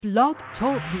Blog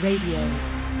Talk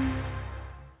Radio.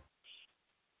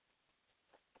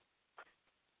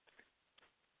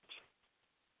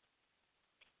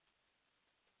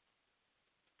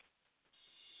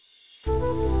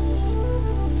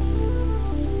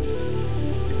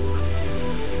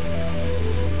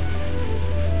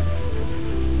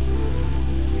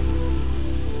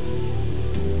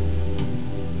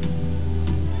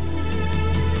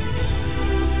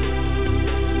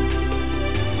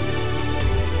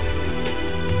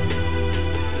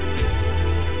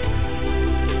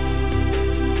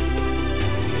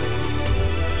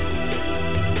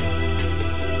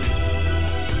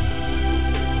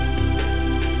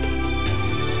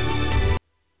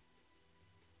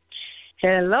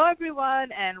 Hello,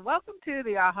 everyone, and welcome to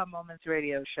the Aha Moments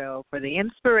radio show for the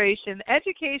inspiration,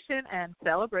 education, and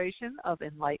celebration of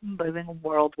enlightened living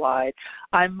worldwide.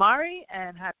 I'm Mari,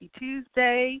 and happy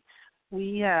Tuesday.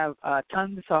 We have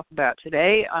tons to talk about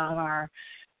today on our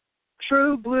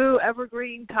true blue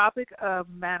evergreen topic of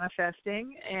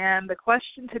manifesting, and the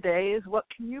question today is, what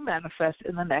can you manifest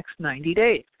in the next 90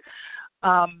 days?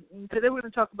 Today we're going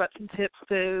to talk about some tips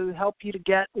to help you to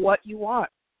get what you want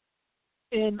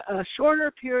in a shorter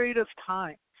period of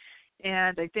time.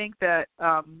 And I think that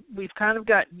we've kind of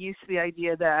gotten used to the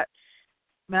idea that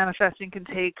manifesting can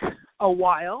take a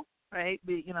while, right?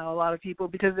 A lot of people,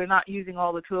 because they're not using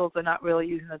all the tools, they're not really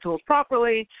using the tools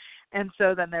properly. And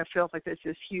so then there feels like there's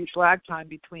this huge lag time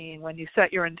between when you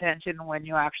set your intention and when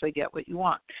you actually get what you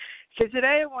want. So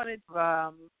today I wanted,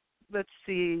 let's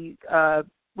see,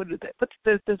 what is it?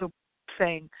 There's a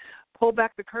saying, pull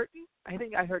back the curtain. I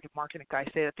think I heard a marketing guy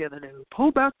say that the other day.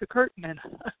 Pull back the curtain, and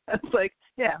I was like,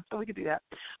 yeah, so we could do that.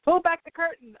 Pull back the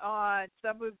curtain on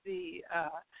some of the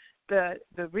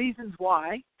reasons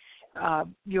why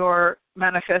your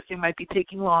manifesting might be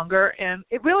taking longer, and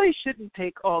it really shouldn't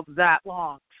take all that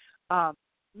long.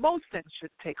 Most things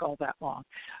shouldn't take all that long,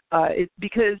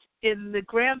 because in the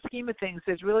grand scheme of things,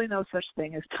 there's really no such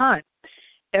thing as time.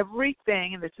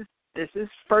 Everything, and this is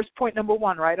first point number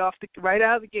one, right out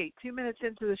of the gate, 2 minutes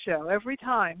into the show. Every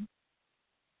time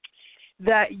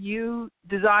that you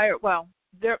desire,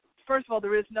 first of all,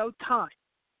 there is no time.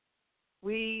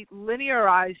 We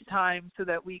linearize time so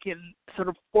that we can sort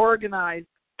of organize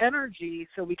energy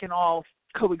so we can all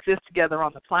coexist together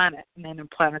on the planet, and then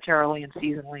planetarily and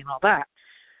seasonally and all that.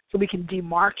 So we can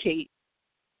demarcate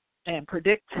and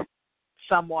predict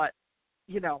somewhat,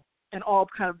 and all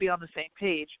kind of be on the same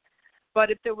page. But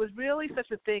if there was really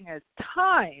such a thing as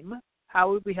time,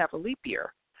 how would we have a leap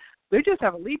year? We just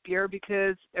have a leap year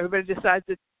because everybody decides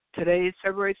that today is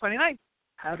February 29th.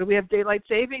 How do we have daylight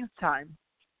savings time?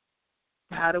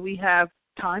 How do we have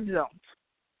time zones?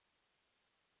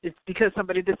 It's because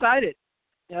somebody decided,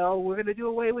 we're going to do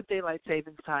away with daylight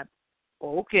savings time.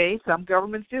 Okay, some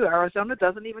governments do. Arizona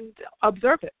doesn't even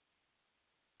observe it,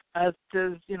 as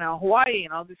does Hawaii,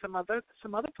 and I'll do some other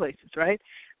places, right?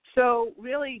 So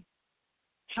really,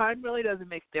 time really doesn't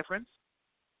make a difference.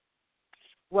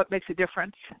 What makes a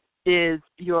difference is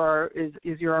your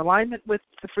alignment with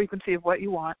the frequency of what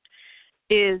you want,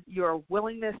 is your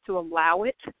willingness to allow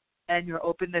it and your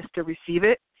openness to receive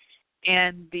it,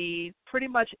 and the pretty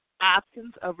much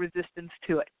absence of resistance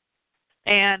to it,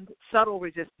 and subtle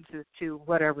resistances to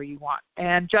whatever you want,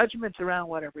 and judgments around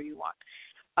whatever you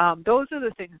want. Those are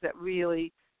the things that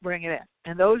really bring it in,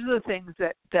 and those are the things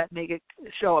that make it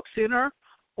show up sooner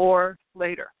or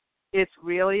later. It's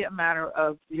really a matter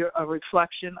of a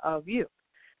reflection of you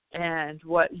and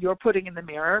what you're putting in the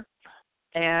mirror,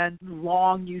 and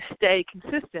long you stay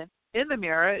consistent in the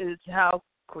mirror is how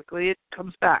quickly it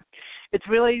comes back. It's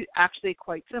really actually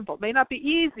quite simple. It may not be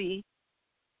easy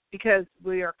because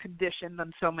we are conditioned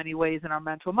in so many ways in our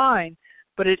mental mind,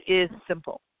 but it is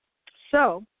simple.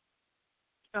 So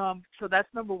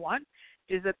that's number one,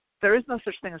 is that there is no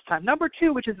such thing as time. Number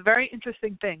two, which is a very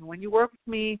interesting thing, when you work with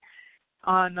me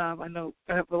on, I know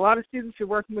I have a lot of students who are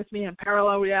working with me on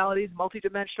parallel realities,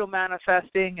 multidimensional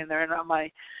manifesting, and they're in my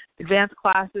advanced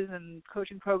classes and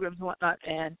coaching programs and whatnot.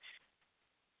 And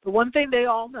the one thing they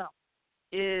all know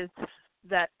is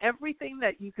that everything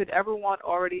that you could ever want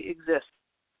already exists.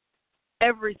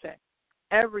 Everything.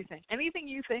 Anything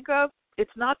you think of, it's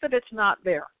not that it's not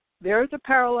there. There's a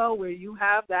parallel where you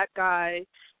have that guy,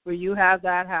 where you have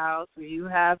that house, where you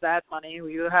have that money,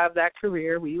 where you have that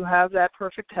career, where you have that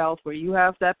perfect health, where you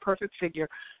have that perfect figure.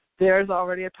 There's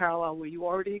already a parallel where you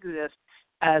already exist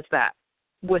as that,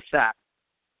 with that,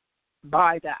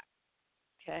 by that,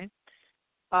 okay?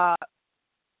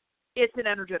 It's an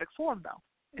energetic form, though.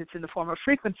 It's in the form of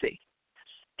frequency.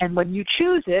 And when you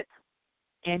choose it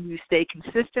and you stay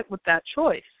consistent with that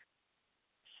choice,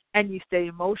 and you stay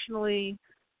emotionally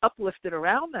uplifted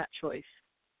around that choice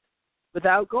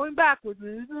without going backwards.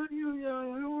 It's not you. Yeah,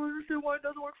 I don't understand why it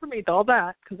doesn't work for me. All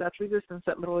that, because that's resistance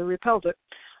that literally repels it.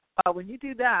 When you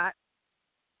do that,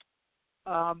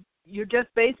 you're just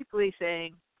basically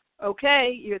saying,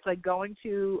 okay, it's like going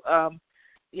to,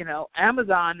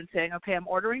 Amazon and saying, okay, I'm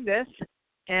ordering this,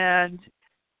 and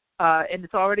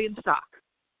it's already in stock.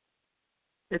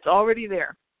 It's already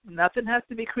there. Nothing has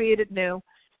to be created new.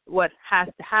 What has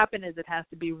to happen is it has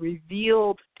to be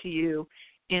revealed to you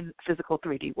in physical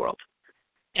 3D world.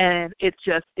 And it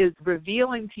just is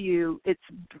revealing to you, it's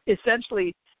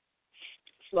essentially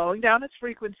slowing down its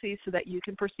frequency so that you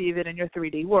can perceive it in your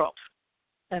 3D world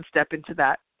and step into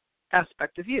that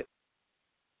aspect of you.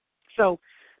 So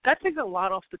that takes a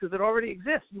lot off because it already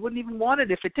exists. You wouldn't even want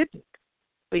it if it didn't.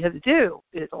 What you have to do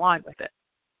is align with it.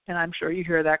 And I'm sure you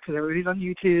hear that because everybody's on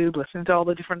YouTube, listening to all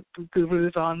the different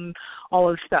gurus on all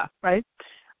of this stuff, right?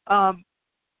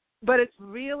 But it's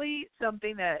really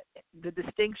something that the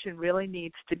distinction really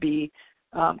needs to be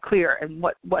clear. And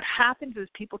what happens is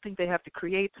people think they have to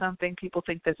create something. People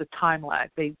think there's a time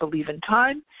lag. They believe in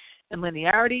time and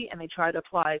linearity, and they try to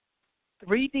apply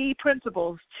 3D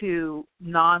principles to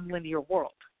nonlinear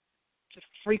world, to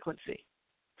frequency.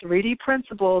 3D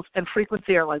principles and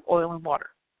frequency are like oil and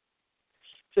water.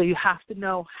 So you have to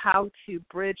know how to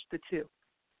bridge the two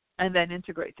and then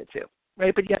integrate the two,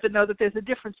 right? But you have to know that there's a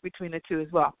difference between the two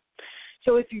as well.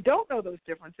 So if you don't know those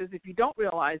differences, if you don't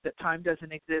realize that time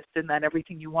doesn't exist and that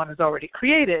everything you want is already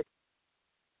created,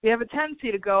 you have a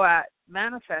tendency to go at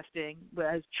manifesting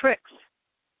as tricks.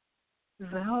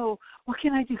 It's like, oh, what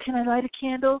can I do? Can I light a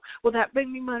candle? Will that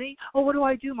bring me money? Oh, what do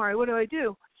I do, Mari? What do I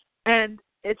do? And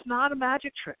it's not a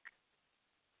magic trick.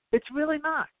 It's really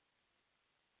not.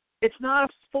 It's not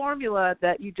a formula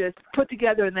that you just put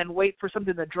together and then wait for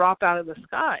something to drop out of the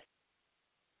sky.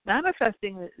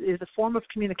 Manifesting is a form of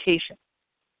communication.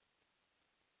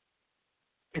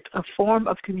 It's a form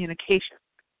of communication.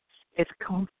 It's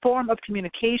a form of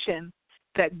communication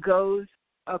that goes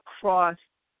across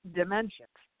dimensions.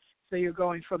 So you're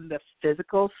going from the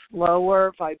physical,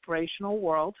 slower, vibrational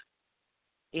world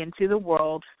into the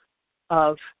world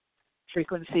of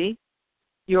frequency.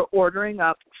 You're ordering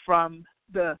up from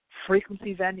the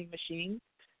frequency vending machine,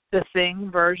 the thing,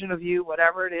 version of you,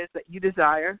 whatever it is that you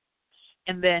desire,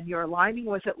 and then you're aligning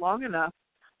with it long enough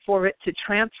for it to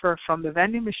transfer from the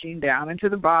vending machine down into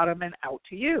the bottom and out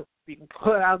to you. You can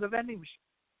pull it out of the vending machine.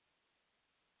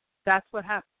 That's what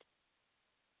happens.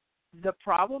 The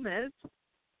problem is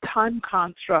time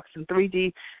constructs and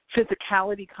 3D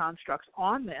physicality constructs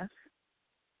on this.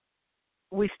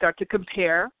 We start to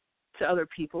compare to other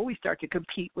people. We start to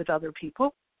compete with other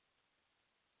people.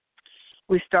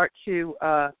 We start to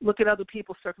look at other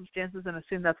people's circumstances and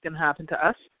assume that's going to happen to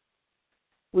us.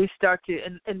 We start to,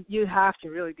 and you have to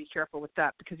really be careful with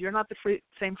that because you're not the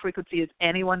same frequency as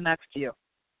anyone next to you.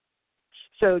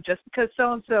 So just because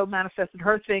so-and-so manifested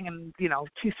her thing in,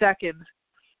 2 seconds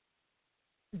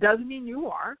doesn't mean you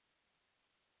are.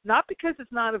 Not because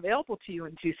it's not available to you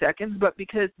in 2 seconds, but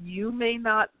because you may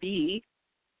not be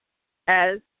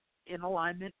as in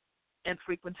alignment and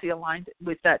frequency aligned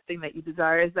with that thing that you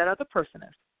desire as that other person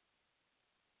is.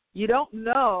 You don't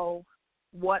know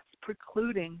what's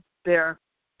precluding their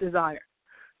desire.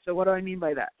 So what do I mean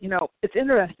by that? It's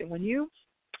interesting. When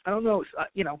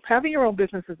having your own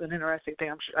business is an interesting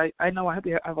thing. I know I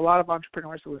have a lot of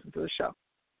entrepreneurs who listen to the show.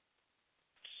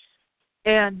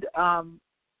 And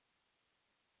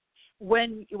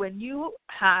when you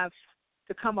have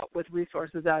to come up with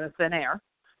resources out of thin air,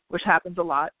 which happens a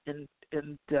lot in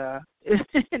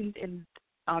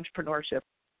entrepreneurship,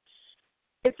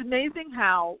 it's amazing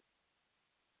how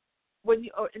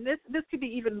and this could be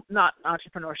even not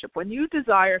entrepreneurship, when you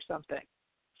desire something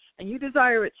and you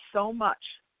desire it so much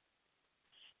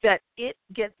that it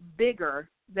gets bigger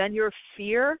than your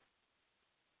fear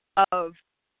of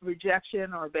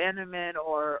rejection or abandonment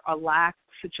or a lack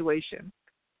situation,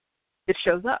 it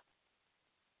shows up.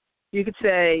 You could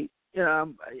say,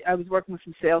 I was working with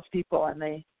some salespeople and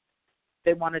they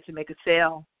wanted to make a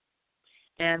sale.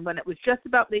 And when it was just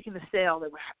about making the sale, they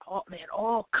had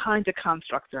all kinds of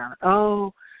constructs around it.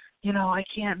 Oh, I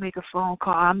can't make a phone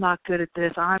call. I'm not good at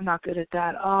this. I'm not good at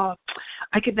that. Oh,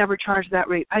 I could never charge that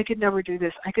rate. I could never do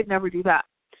this. I could never do that.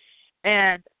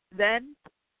 And then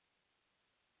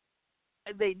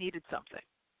they needed something.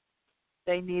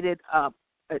 They needed, I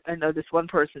know this one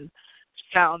person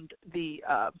found the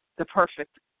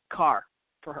perfect car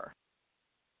for her.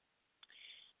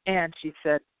 And she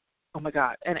said, oh, my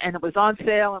God. And it was on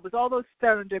sale. It was all those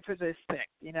serendipitous things,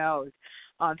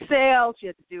 on sale. She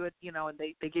had to do it, and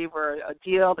they gave her a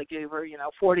deal. They gave her,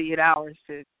 48 hours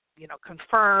to,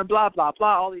 confirm, blah, blah,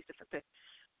 blah, all these different things.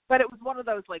 But it was one of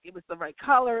those, like, it was the right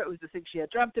color, it was the thing she had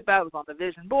dreamt about, it was on the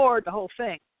vision board, the whole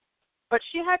thing. But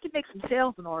she had to make some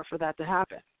sales in order for that to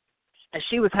happen. And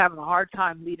she was having a hard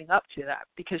time leading up to that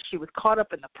because she was caught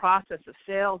up in the process of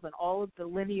sales and all of the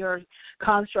linear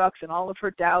constructs and all of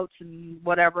her doubts and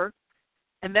whatever.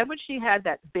 And then when she had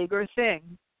that bigger thing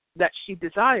that she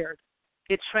desired,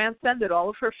 it transcended all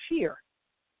of her fear.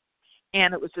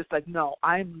 And it was just like, no,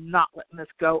 I'm not letting this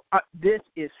go. This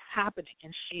is happening.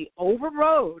 And she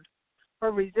overrode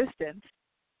her resistance,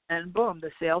 and boom, the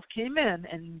sales came in.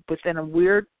 And within a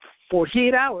weird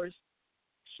 48 hours,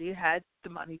 she had the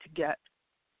money to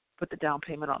put the down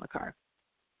payment on the car.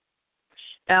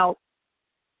 Now,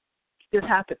 this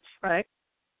happens, right?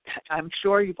 I'm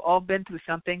sure you've all been through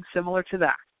something similar to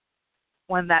that.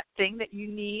 When that thing that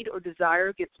you need or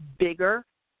desire gets bigger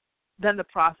than the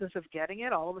process of getting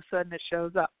it, all of a sudden it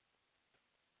shows up,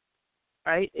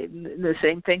 right? And the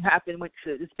same thing happened.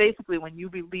 It's basically when you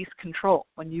release control,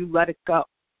 when you let it go.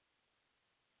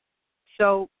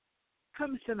 So it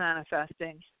comes to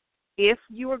manifesting. If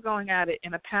you are going at it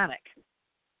in a panic,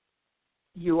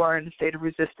 you are in a state of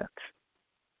resistance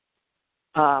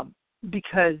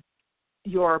because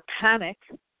your panic,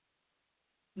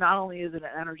 not only is it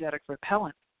an energetic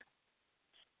repellent,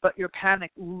 but your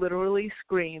panic literally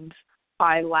screams,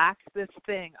 I lack this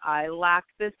thing. I lack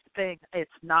this thing.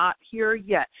 It's not here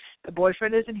yet. The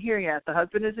boyfriend isn't here yet. The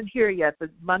husband isn't here yet.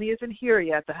 The money isn't here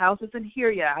yet. The house isn't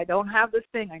here yet. I don't have this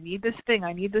thing. I need this thing.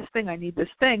 I need this thing. I need this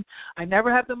thing. I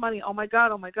never have the money. Oh, my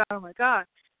God. Oh, my God. Oh, my God.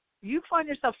 You find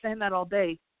yourself saying that all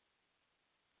day.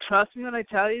 Trust me when I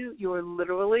tell you, you are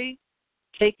literally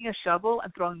taking a shovel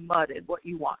and throwing mud at what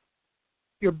you want.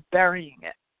 You're burying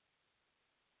it.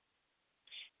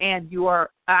 And you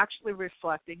are actually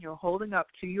reflecting, you're holding up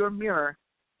to your mirror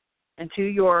and to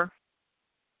your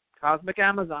cosmic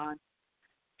Amazon,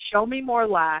 show me more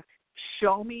lack,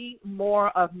 show me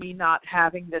more of me not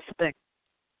having this thing.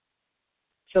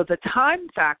 So the time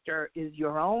factor is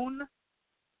your own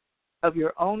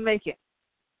making.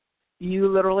 You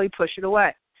literally push it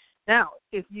away. Now,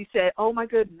 if you say, oh my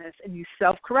goodness, and you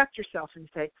self-correct yourself and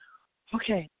say,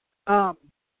 okay,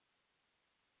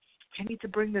 I need to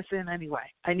bring this in anyway.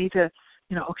 I need to,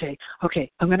 okay,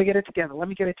 I'm going to get it together. Let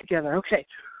me get it together. Okay.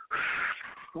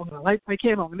 I'm going to light my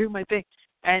candle. I'm going to do my thing.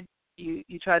 And you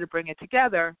try to bring it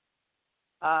together.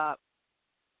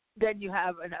 Then you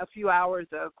have a few hours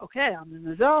of, okay, I'm in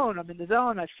the zone.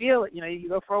 I feel it. You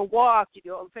go for a walk. You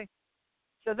do all the things.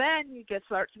 So then you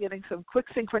start getting some quick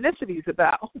synchronicities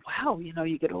about, oh, wow,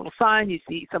 you get a little sign. You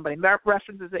see somebody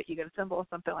references it. You get a symbol or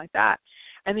something like that.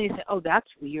 And then you say, oh, that's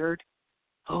weird.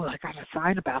 Oh, I got a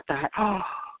sign about that.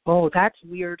 Oh, that's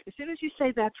weird. As soon as you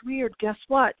say that's weird, guess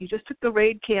what? You just took the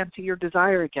raid can to your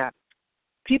desire again.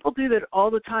 People do that all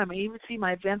the time. I even see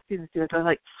my advanced students do it. They're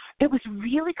like, it was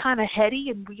really kind of heady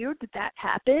and weird that that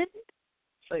happened.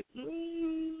 It's like,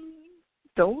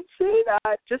 don't say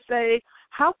that. Just say,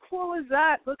 how cool is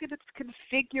that? Look at it's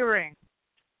configuring.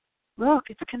 Look,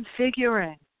 it's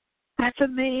configuring. That's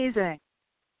amazing.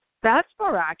 That's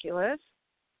miraculous.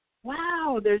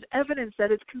 Wow, there's evidence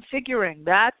that it's configuring.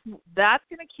 That's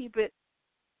going to keep it.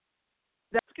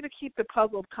 That's going to keep the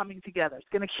puzzle coming together. It's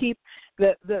going to keep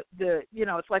the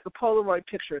it's like a Polaroid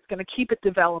picture. It's going to keep it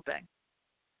developing.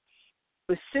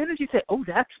 As soon as you say, "Oh,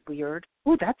 that's weird.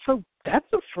 Oh, that's so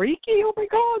freaky. Oh my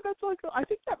God, that's like I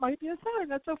think that might be a sign.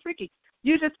 That's so freaky."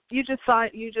 You just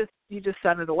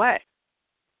send it away.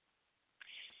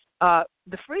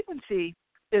 The frequency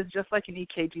is just like an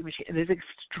EKG machine. It is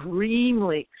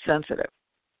extremely sensitive.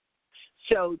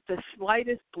 So the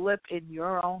slightest blip in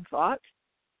your own thought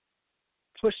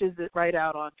pushes it right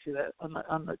out onto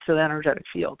to the energetic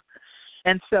field.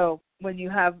 And so when you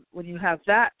have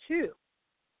that too,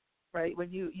 right?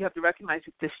 When you have to recognize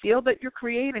that the field that you're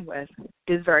creating with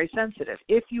is very sensitive.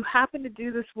 If you happen to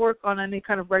do this work on any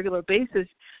kind of regular basis,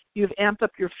 you've amped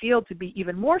up your field to be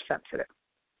even more sensitive.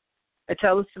 I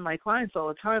tell this to my clients all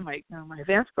the time, my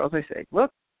advanced girls. I say,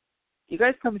 look, you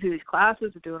guys come to these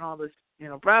classes, are doing all this,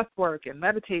 breath work and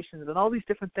meditations and all these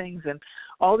different things and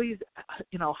all these,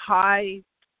 high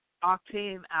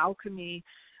octane alchemy,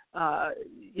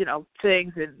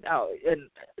 things and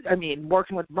I mean,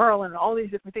 working with Merlin and all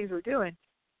these different things we're doing.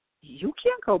 You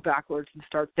can't go backwards and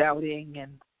start doubting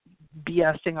and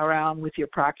BSing around with your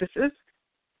practices.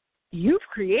 You've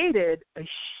created a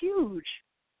huge,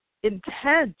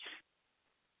 intense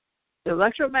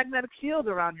electromagnetic field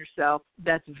around yourself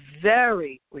that's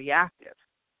very reactive.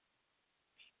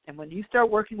 And when you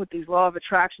start working with these law of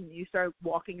attraction, you start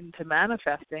walking into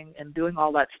manifesting and doing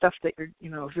all that stuff that you're,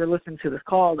 if you're listening to this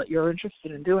call that you're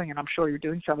interested in doing, and I'm sure you're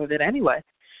doing some of it anyway,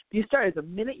 The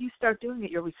minute you start doing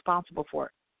it, you're responsible for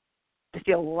it. I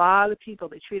see a lot of people,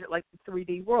 they treat it like the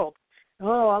 3D world.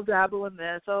 Oh, I'll dabble in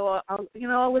this. Oh,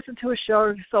 I'll listen to a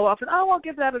show so often. Oh, I'll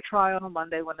give that a try on a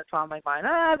Monday when it's on my mind.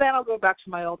 Then I'll go back to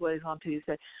my old ways on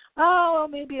Tuesday. Oh, well,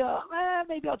 maybe I'll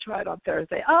try it on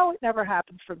Thursday. Oh, it never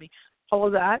happens for me. All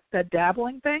of that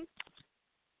dabbling thing,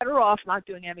 better off not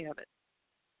doing any of it.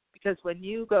 Because when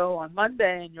you go on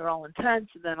Monday and you're all intense,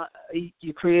 and then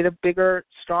you create a bigger,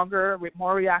 stronger,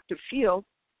 more reactive field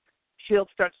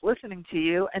starts listening to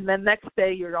you, and then next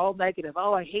day you're all negative.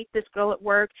 Oh, I hate this girl at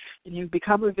work, and you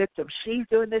become a victim. She's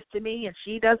doing this to me, and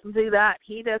she doesn't do that.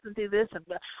 He doesn't do this, and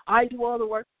I do all the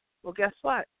work. Well, guess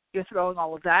what? You're throwing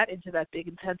all of that into that big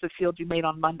intensive field you made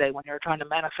on Monday when you were trying to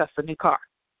manifest a new car.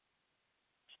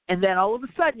 And then all of a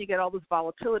sudden you get all this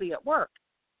volatility at work.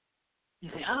 You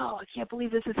say, oh, I can't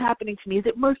believe this is happening to me. Is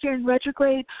it Mercury in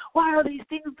retrograde? Why are these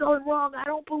things going wrong? I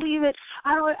don't believe it.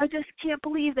 I just can't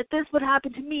believe that this would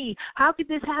happen to me. How could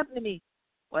this happen to me?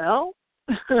 Well,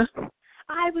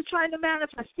 I was trying to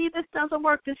manifest. See, this doesn't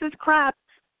work. This is crap.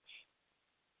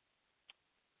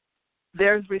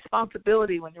 There's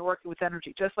responsibility when you're working with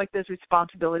energy, just like there's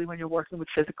responsibility when you're working with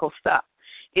physical stuff.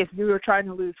 If you were trying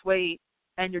to lose weight,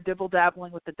 and you're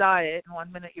dibble-dabbling with the diet, and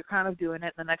 1 minute you're kind of doing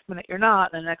it, and the next minute you're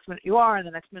not, and the next minute you are, and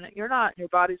the next minute you're not, and your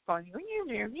body's going,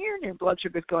 and your blood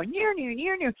sugar's going,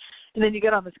 and then you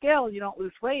get on the scale and you don't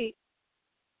lose weight,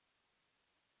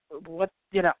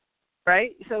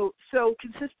 right? So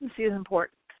consistency is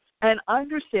important, and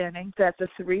understanding that the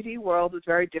 3D world is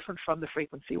very different from the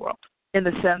frequency world in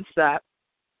the sense that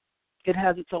it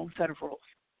has its own set of rules.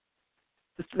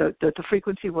 The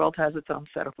frequency world has its own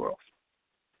set of rules.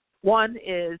 One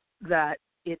is that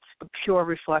it's a pure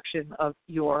reflection of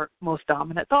your most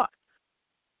dominant thought.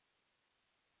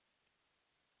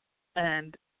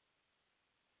 And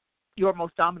your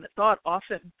most dominant thought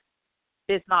often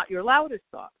is not your loudest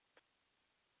thought.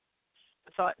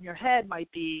 The thought in your head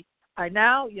might be, I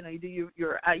now, you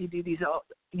do these,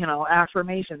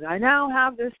 affirmations. I now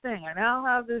have this thing. I now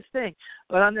have this thing.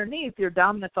 But underneath, your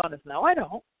dominant thought is, no, I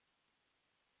don't.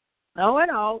 No, I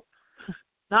don't.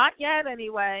 Not yet,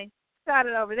 anyway. Got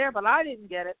it over there, but I didn't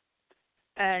get it.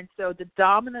 And so the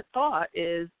dominant thought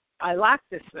is, I lack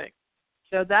this thing.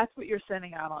 So that's what you're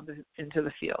sending out into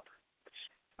the field.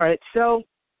 All right, so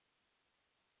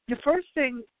the first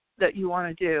thing that you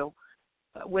want to do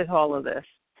with all of this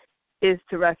is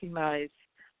to recognize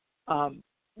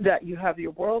that you have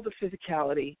your world of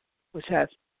physicality, which has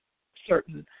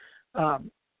certain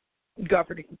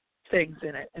governing things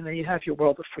in it, and then you have your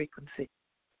world of frequency.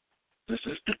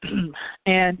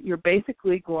 And you're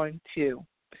basically going to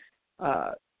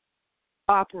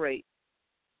operate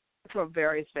from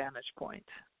various vantage points.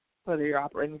 If you're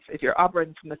operating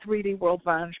from the 3D world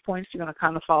vantage points, you're going to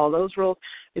kind of follow those rules.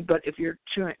 But if you're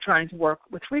trying to work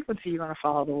with frequency, you're going to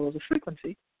follow the rules of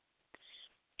frequency.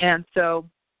 And so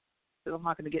I'm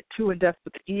not going to get too in-depth,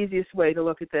 but the easiest way to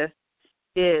look at this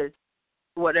is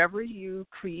whatever you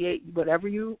create, whatever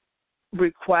you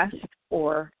request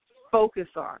or focus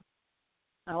on.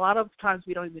 And a lot of times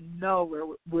we don't even know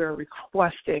we're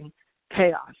requesting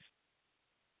chaos,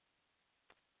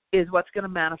 is what's going to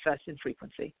manifest in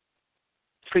frequency.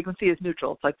 Frequency is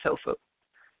neutral. It's like tofu.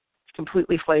 It's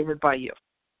completely flavored by you,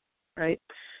 right?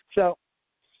 So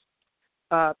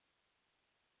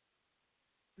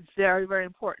very, very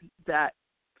important that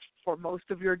for most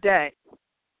of your day,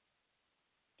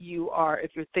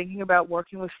 if you're thinking about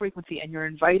working with frequency and you're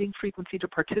inviting frequency to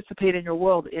participate in your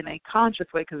world in a conscious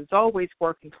way, because it's always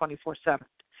working 24/7.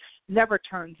 Never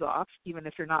turns off, even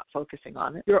if you're not focusing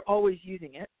on it. You're always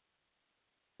using it,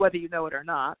 whether you know it or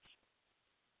not.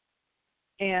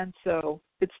 And so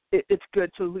it's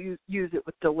good to use it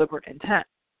with deliberate intent.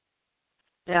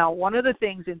 Now, one of the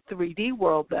things in 3D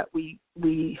world that we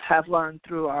have learned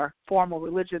through our formal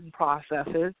religion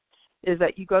processes is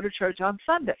that you go to church on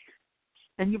Sunday.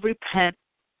 And you repent,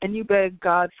 and you beg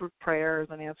God for prayers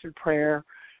and answered prayer.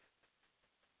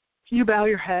 You bow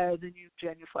your head, and you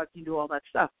genuflect, and you do all that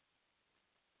stuff.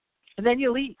 And then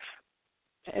you leave.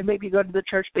 And maybe you go to the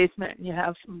church basement, and you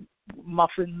have some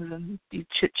muffins, and you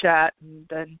chit-chat, and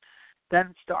then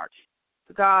it starts.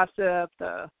 The gossip,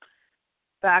 the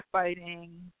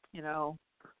backbiting,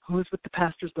 who's with the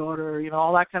pastor's daughter,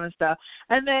 all that kind of stuff.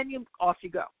 And then off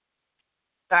you go,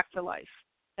 back to life.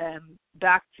 And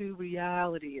back to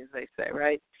reality, as they say,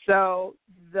 right? So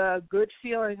the good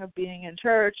feeling of being in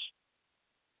church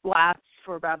lasts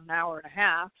for about an hour and a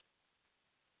half,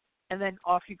 and then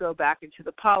off you go back into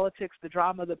the politics, the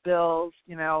drama, the bills,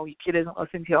 your kid isn't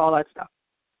listening to you, all that stuff.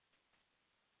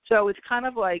 So it's kind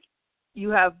of like you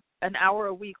have an hour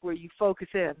a week where you focus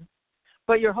in,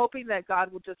 but you're hoping that God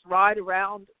will just ride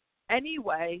around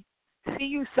anyway, see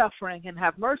you suffering and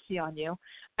have mercy on you,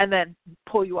 and then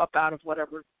pull you up out of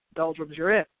whatever doldrums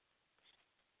you're in.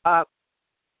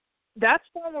 That's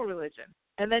formal religion.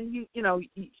 And then,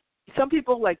 some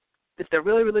people, like, if they're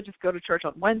really religious, go to church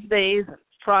on Wednesdays and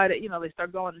Friday, they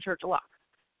start going to church a lot.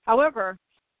 However,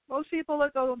 most people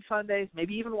that go on Sundays,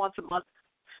 maybe even once a month,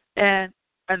 and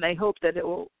they hope that it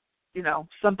will,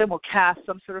 something will cast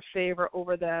some sort of favor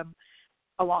over them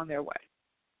along their way.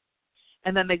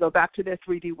 And then they go back to their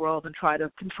 3D world and try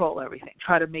to control everything,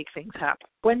 try to make things happen.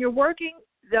 When you're working,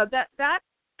 that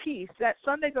piece, that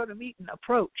Sunday go to meeting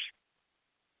approach,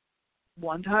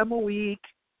 one time a week,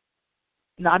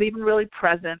 not even really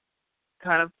present,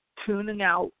 kind of tuning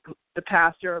out the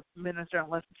pastor or minister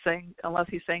unless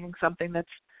he's saying something that's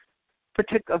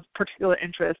of particular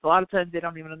interest. A lot of times they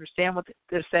don't even understand what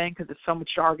they're saying because there's so much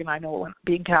jargon. I know when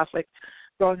being Catholic,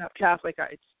 growing up Catholic,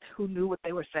 who knew what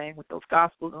they were saying with those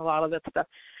Gospels and a lot of that stuff.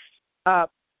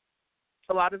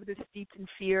 A lot of it is steeped in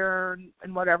fear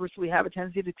and whatever, so we have a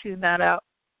tendency to tune that out.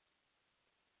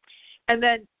 And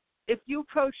then if you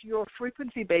approach your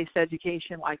frequency-based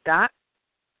education like that,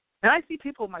 and I see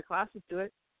people in my classes do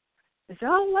it, they say,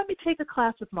 oh, let me take a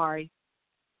class with Mari.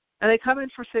 And they come in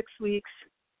for 6 weeks,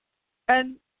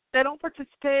 and they don't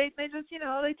participate. They just,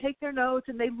 they take their notes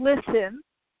and they listen,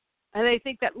 and they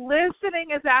think that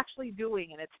listening is actually doing,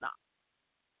 and it's not.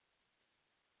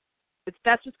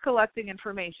 That's just collecting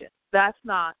information. That's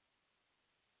not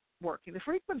working the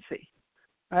frequency,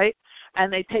 right?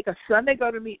 And they take a Sunday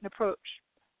go to meet and approach.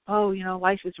 Oh,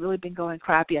 life has really been going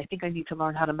crappy. I think I need to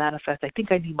learn how to manifest. I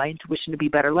think I need my intuition to be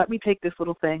better. Let me take this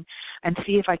little thing and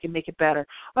see if I can make it better.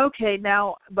 Okay,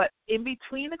 now, but in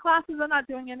between the classes, they're not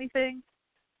doing anything.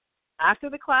 After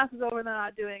the class is over, they're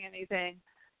not doing anything.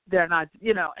 They're not,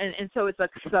 and so it's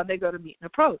like Sunday go to meet and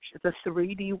approach. It's a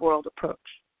 3D world approach.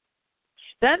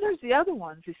 Then there's the other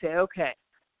ones who say, okay,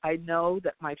 I know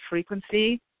that my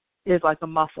frequency is like a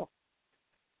muscle.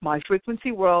 My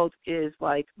frequency world is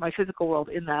like my physical world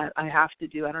in that I have to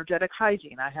do energetic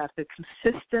hygiene. I have to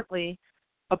consistently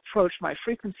approach my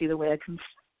frequency the way I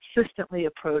consistently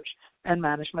approach and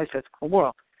manage my physical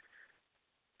world.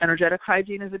 Energetic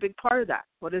hygiene is a big part of that.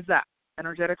 What is that?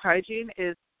 Energetic hygiene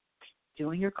is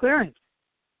doing your clearing,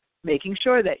 making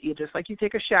sure that just like you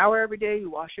take a shower every day, you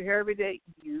wash your hair every day,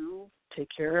 you take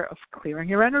care of clearing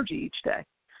your energy each day,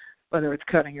 whether it's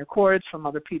cutting your cords from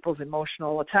other people's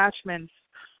emotional attachments,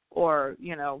 or,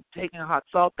 taking a hot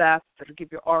salt bath to give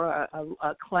your aura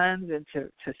a cleanse and to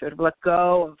sort of let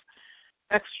go of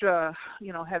extra,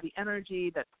 heavy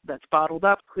energy that's bottled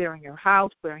up, clearing your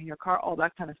house, clearing your car, all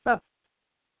that kind of stuff.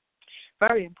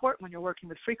 Very important when you're working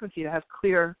with frequency to have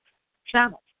clear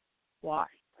channels. Why?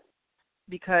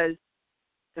 Because,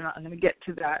 I'm going to get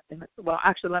to that.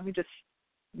 Actually, let me just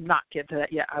not get to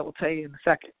that yet. I will tell you in a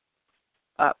second.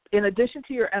 In addition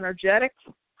to your energetic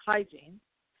hygiene,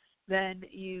 then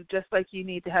you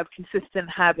need to have consistent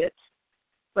habits,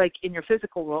 like in your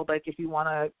physical world, like if you want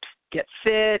to get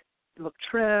fit, look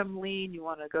trim, lean, you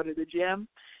want to go to the gym,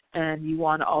 and you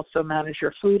want to also manage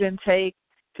your food intake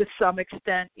to some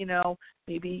extent,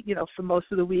 maybe, for most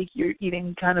of the week you're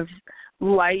eating kind of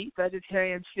light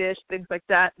vegetarian fish, things like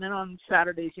that, and then on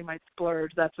Saturdays you might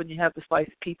splurge. That's when you have the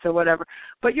sliced pizza or whatever,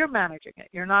 but you're managing it.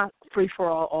 You're not free for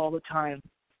all the time.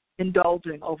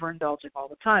 Overindulging all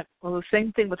the time. Well, the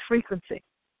same thing with frequency.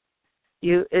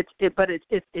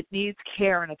 It needs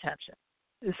care and attention.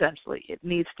 Essentially, it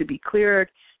needs to be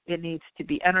cleared. It needs to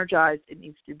be energized. It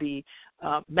needs to be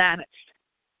managed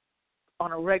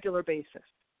on a regular basis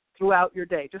throughout your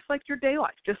day, just like your day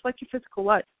life, just like your physical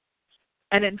life.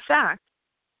 And in fact,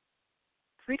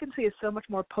 frequency is so much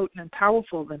more potent and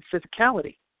powerful than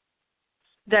physicality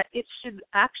that it should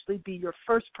actually be your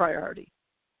first priority.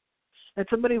 And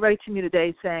somebody writes to me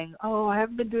today saying, oh, I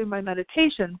haven't been doing my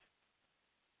meditation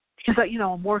because,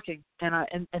 I'm working and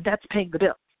that's paying the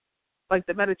bills. Like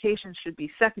the meditation should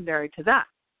be secondary to that.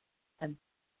 And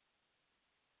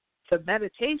the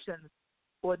meditation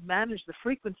would manage the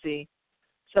frequency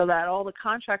so that all the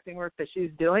contracting work that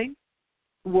she's doing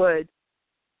would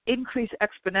increase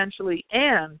exponentially.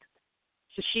 And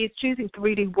so she's choosing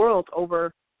 3D world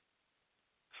over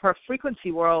her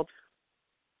frequency world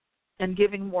and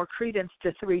giving more credence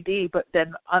to 3D, but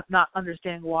then not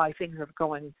understanding why things are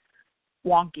going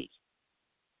wonky.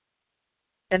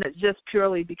 And it's just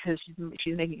purely because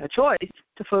she's making a choice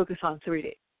to focus on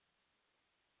 3D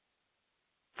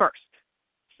first.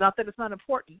 It's not that it's not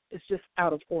important, it's just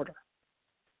out of order,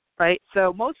 right?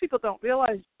 So most people don't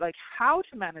realize like how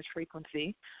to manage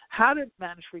frequency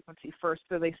first.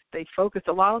 So they focus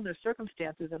a lot on their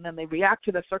circumstances, and then they react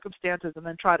to the circumstances and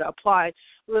then try to apply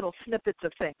little snippets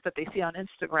of things that they see on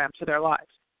Instagram to their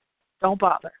lives. Don't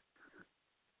bother.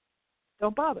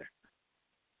 Don't bother.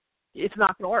 It's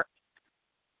not going to work.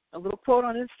 A little quote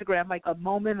on Instagram, like a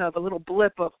moment of a little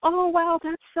blip of, oh, wow,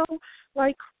 that's so,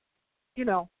 like, you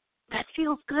know, that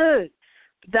feels good.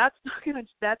 That's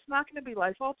not gonna be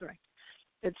life altering.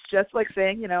 It's just like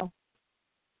saying, you know,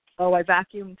 oh, I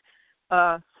vacuumed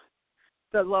the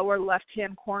lower left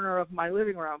hand corner of my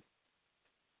living room.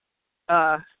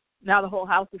 Now the whole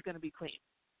house is going to be clean.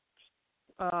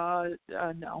 No.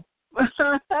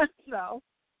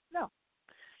 no.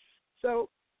 So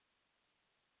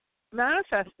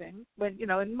manifesting, when, you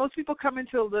know, and most people come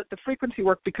into the frequency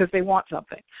work because they want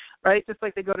something, right? Just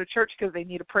like they go to church because they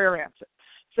need a prayer answer.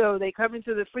 So they come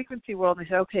into the frequency world and they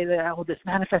say, okay, this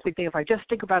manifesting thing, if I just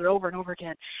think about it over and over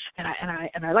again, and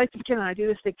I light this candle and I do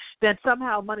this thing, then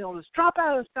somehow money will just drop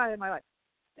out of the sky in my life.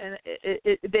 And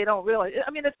they don't realize.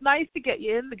 I mean, it's nice to get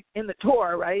you in the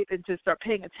door, right, and to start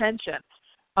paying attention,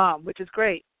 which is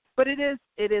great. But it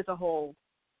is a whole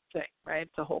thing, right?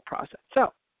 It's a whole process.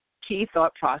 So key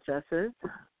thought processes,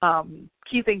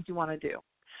 key things you want to do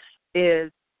is,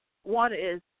 one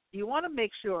is you want to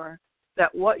make sure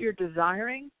that what you're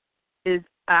desiring is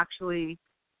actually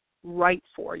right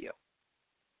for you.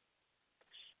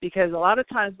 Because a lot of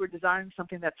times we're desiring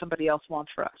something that somebody else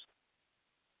wants for us.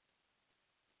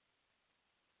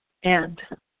 And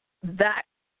that,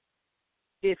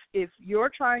 if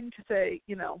you're trying to say,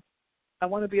 you know, I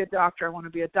want to be a doctor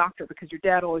because your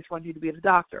dad always wanted you to be a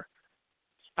doctor.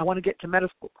 I want to get to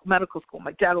medical school.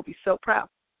 My dad will be so proud.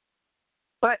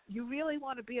 But you really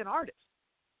want to be an artist.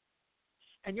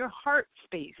 And your heart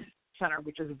space center,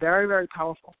 which is very, very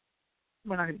powerful.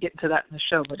 We're not going to get into that in the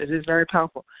show, but it is very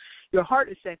powerful. Your heart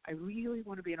is saying, I really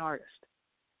want to be an artist.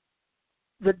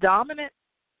 The dominant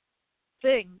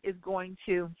thing is going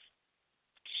to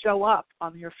show up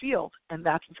on your field, and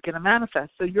that's what's going to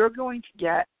manifest. So you're going to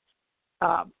get,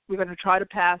 we're going to try to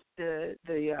pass the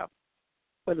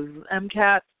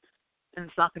MCAT, and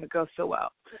it's not going to go so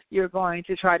well. You're going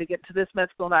to try to get to this med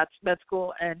school, that's med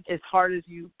school, and as hard as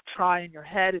you try in your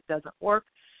head, it doesn't work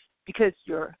because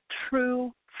your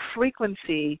true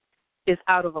frequency is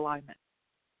out of alignment,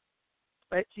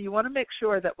 right? So you want to make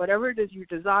sure that whatever it is you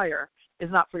desire is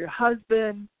not for your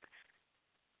husband,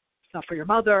 it's not for your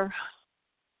mother,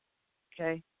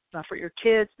 okay? It's not for your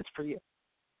kids, it's for you.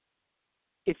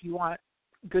 If you want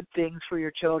good things for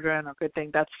your children or good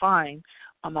things, that's fine.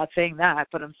 I'm not saying that,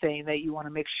 but I'm saying that you want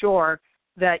to make sure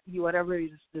that you, whatever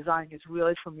you're designing is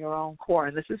really from your own core.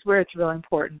 And this is where it's really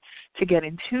important to get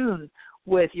in tune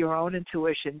with your own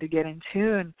intuition, to get in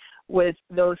tune with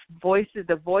those voices,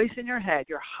 the voice in your head,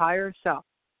 your higher self.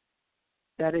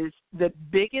 That is the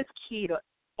biggest key to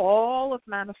all of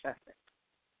manifesting,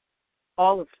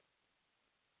 all of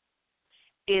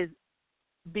it, is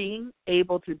being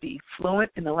able to be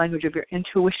fluent in the language of your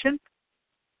intuition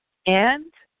and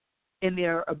in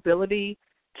their ability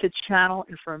to channel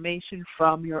information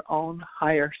from your own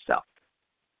higher self.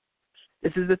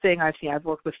 This is the thing I've seen. I've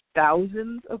worked with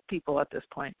thousands of people at this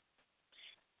point.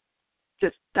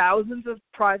 Just thousands of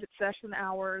private session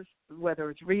hours,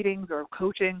 whether it's readings or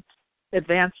coaching,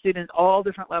 advanced students, all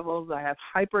different levels. I have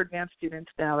hyper advanced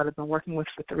students now that I've been working with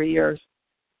for 3 years,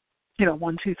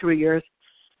 1, 2, 3 years.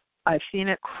 I've seen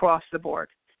it across the board.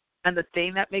 And the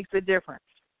thing that makes the difference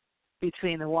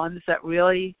between the ones that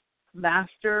really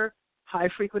master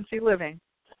high-frequency living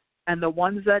and the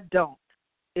ones that don't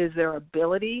is their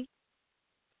ability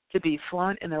to be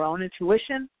fluent in their own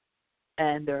intuition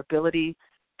and their ability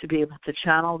to be able to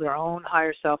channel their own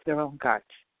higher self, their own guides.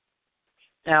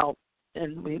 Now,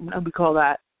 and we call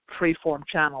that free-form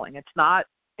channeling. It's not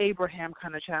Abraham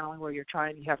kind of channeling where you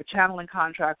have a channeling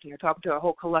contract and you're talking to a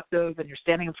whole collective and you're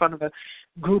standing in front of a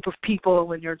group of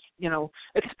people and you're,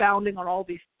 expounding on all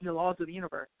these laws of the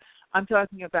universe. I'm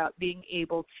talking about being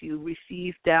able to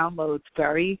receive downloads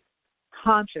very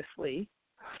consciously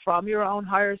from your own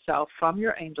higher self, from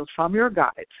your angels, from your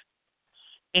guides,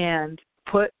 and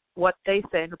put what they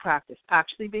say into practice,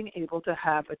 actually being able to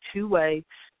have a two-way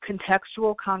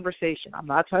contextual conversation. I'm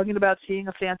not talking about seeing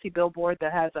a fancy billboard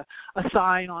that has a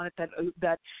sign on it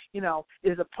that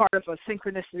is a part of a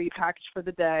synchronicity package for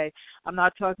the day. I'm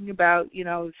not talking about,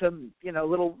 some,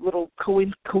 little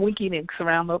coinky-ninks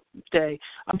around the day.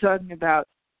 I'm talking about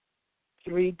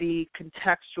 3D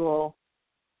contextual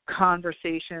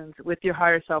conversations with your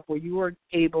higher self where you are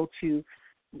able to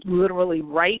literally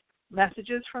write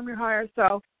messages from your higher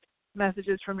self,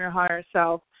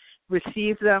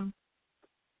 receive them,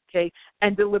 okay,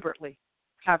 and deliberately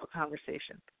have a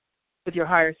conversation with your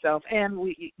higher self.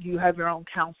 And you have your own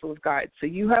council of guides. So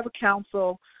you have a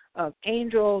council of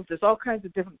angels. There's all kinds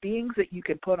of different beings that you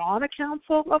can put on a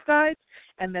council of guides.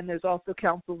 And then there's also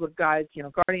councils of guides,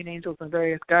 guardian angels and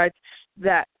various guides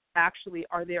that actually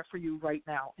are there for you right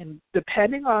now. And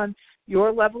depending on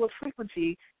your level of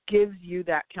frequency gives you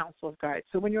that council of guides.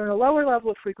 So when you're in a lower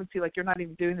level of frequency, like you're not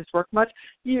even doing this work much,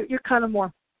 you're kind of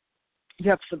more, you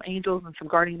have some angels and some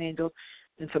guardian angels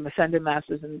and some ascended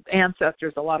masters and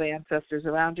ancestors, a lot of ancestors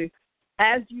around you.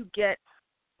 As you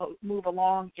move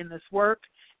along in this work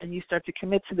and you start to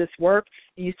commit to this work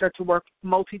and you start to work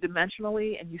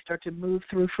multidimensionally and you start to move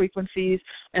through frequencies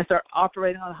and start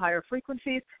operating on higher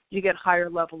frequencies, you get higher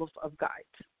levels of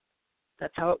guides.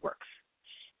 That's how it works.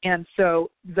 And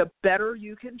so the better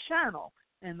you can channel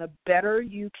and the better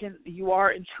you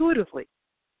are intuitively,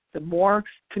 the more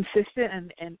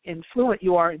consistent and fluent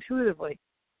you are intuitively,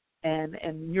 and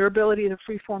your ability to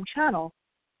freeform channel,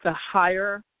 the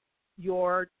higher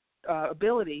your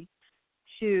ability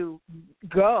to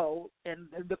go, and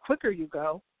the quicker you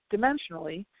go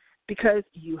dimensionally, because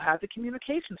you have the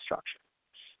communication structure.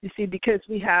 You see, because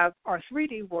we have our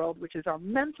 3D world, which is our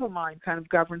mental mind, kind of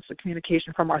governs the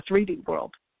communication from our 3D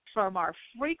world, from our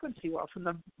frequency world, from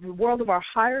the world of our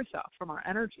higher self, from our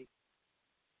energy.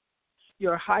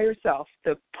 Your higher self,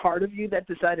 the part of you that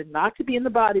decided not to be in the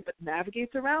body but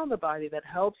navigates around the body, that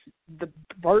helps the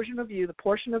version of you, the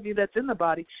portion of you that's in the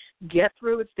body, get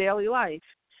through its daily life,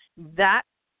 that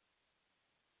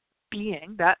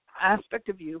being, that aspect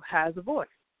of you has a voice.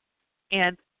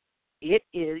 And you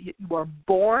are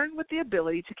born with the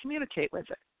ability to communicate with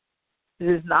it.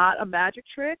 This is not a magic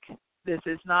trick. This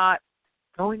is not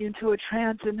going into a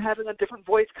trance and having a different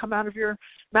voice come out of your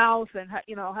mouth and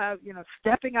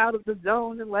stepping out of the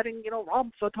zone and letting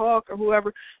Ramsa talk or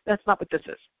whoever. That's not what this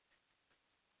is.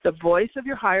 The voice of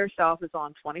your higher self is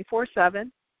on 24/7.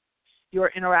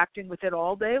 You're interacting with it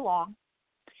all day long.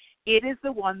 It is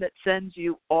the one that sends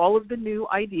you all of the new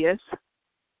ideas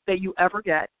that you ever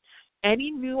get.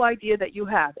 Any new idea that you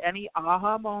have, any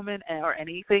aha moment or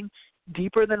anything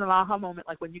deeper than an aha moment,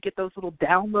 like when you get those little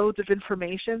downloads of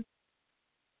information.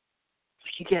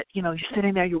 You get, you're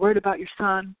sitting there, you're worried about your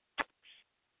son,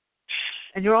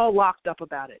 and you're all locked up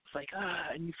about it. It's like,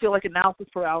 and you feel like analysis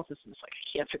paralysis, and it's like,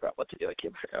 I can't figure out what to do. I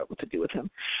can't figure out what to do with him.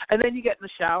 And then you get in the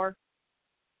shower,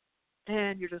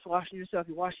 and you're just washing yourself.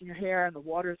 You're washing your hair, and the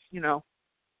water's,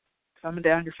 coming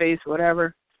down your face,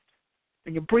 whatever.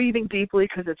 And you're breathing deeply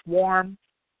because it's warm,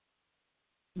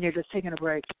 and you're just taking a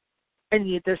break.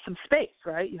 And there's some space,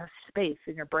 right? You have space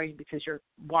in your brain because you're,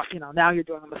 now you're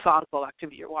doing a methodical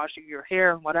activity. You're washing your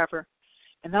hair and whatever.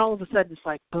 And then all of a sudden it's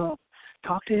like, boom,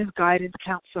 talk to his guidance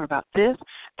counselor about this,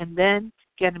 and then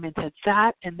get him into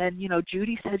that. And then,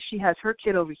 Judy said she has her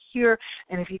kid over here,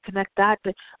 and if you connect that,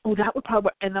 then, that would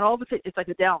probably, and then all of a sudden it's like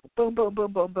a down, boom, boom,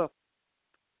 boom, boom, boom.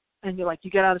 And you're like,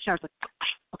 you get out of the shower, it's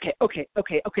like,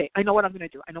 okay, I know what I'm going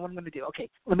to do. Okay,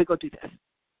 let me go do this.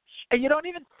 And you don't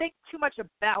even think too much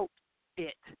about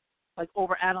it, like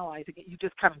overanalyzing it. You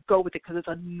just kind of go with it because it's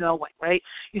a knowing, right?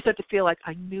 You start to feel like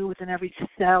I knew within every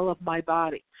cell of my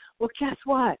body. Well, guess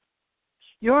what?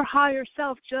 Your higher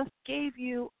self just gave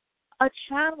you a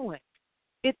channeling.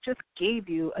 It just gave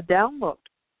you a download.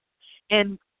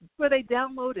 And where they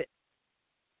download it,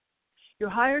 your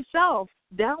higher self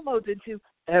downloads into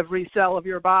every cell of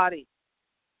your body.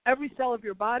 Every cell of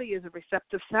your body is a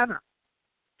receptive center.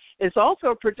 It's also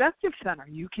a projective center.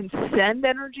 You can send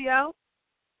energy out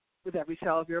with every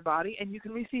cell of your body, and you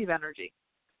can receive energy.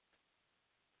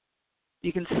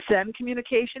 You can send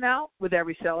communication out with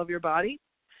every cell of your body.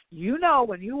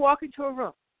 When you walk into a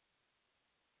room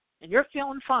and you're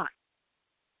feeling fine,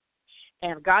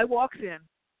 and a guy walks in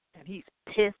and he's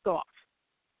pissed off,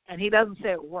 and he doesn't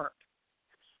say a word,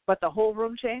 but the whole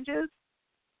room changes,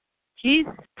 he's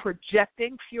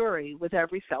projecting fury with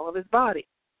every cell of his body.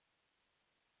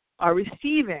 Are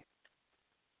receiving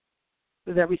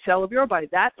with every cell of your body.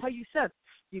 That's how you sense.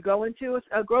 You go into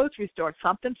a grocery store,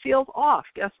 something feels off.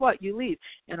 Guess what? You leave.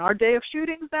 In our day of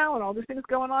shootings now and all these things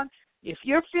going on, if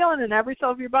you're feeling in every cell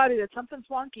of your body that something's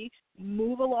wonky,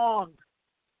 move along.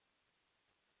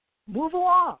 Move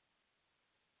along.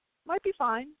 Might be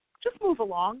fine. Just move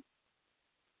along.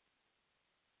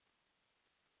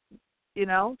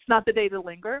 It's not the day to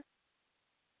linger.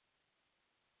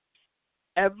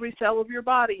 Every cell of your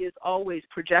body is always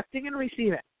projecting and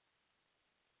receiving.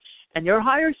 And your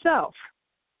higher self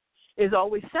is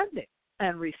always sending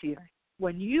and receiving.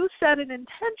 When you set an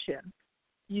intention,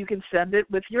 you can send it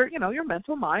with your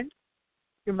mental mind.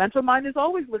 Your mental mind is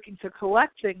always looking to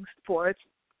collect things for its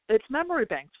its memory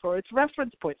banks, for its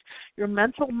reference points. Your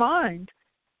mental mind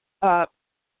has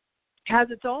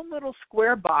its own little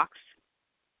square box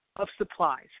of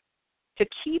supplies to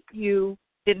keep you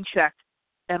in check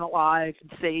and alive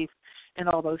and safe and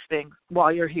all those things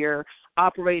while you're here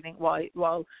operating,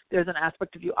 while there's an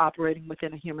aspect of you operating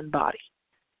within a human body.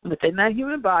 Within that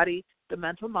human body, the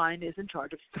mental mind is in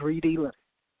charge of 3D living.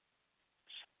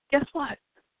 Guess what?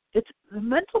 The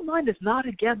mental mind is not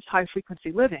against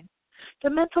high-frequency living. The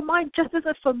mental mind just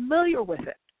isn't familiar with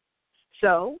it.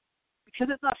 So, because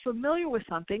it's not familiar with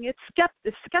something, it's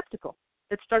skeptical.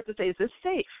 It starts to say, is this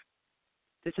safe?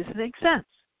 Does this make sense?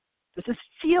 Does this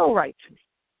feel right to me?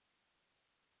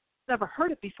 Never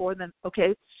heard it before, then,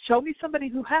 okay, show me somebody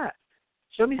who has.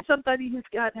 Show me somebody who's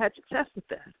had success with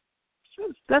that. Sure,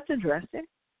 that's interesting.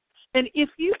 And if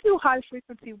you do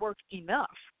high-frequency work enough,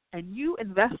 and you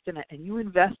invest in it, and you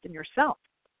invest in yourself,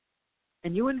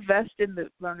 and you invest in the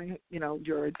learning,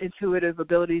 your intuitive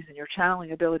abilities and your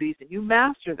channeling abilities, and you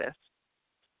master this,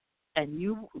 and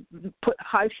you put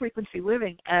high-frequency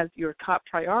living as your top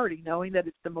priority, knowing that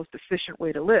it's the most efficient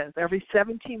way to live. Every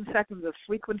 17 seconds of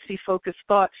frequency-focused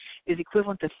thought is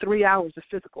equivalent to 3 hours of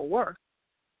physical work.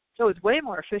 So it's way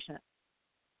more efficient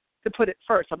to put it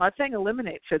first. I'm not saying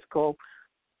eliminate physical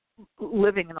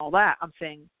living and all that. I'm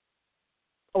saying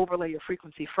overlay your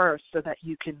frequency first so that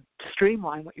you can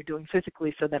streamline what you're doing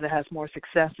physically so that it has more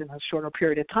success in a shorter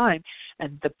period of time.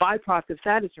 And the byproduct of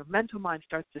that is your mental mind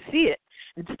starts to see it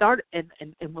and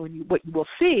what you will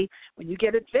see when you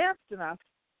get advanced enough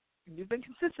and you've been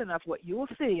consistent enough, what you will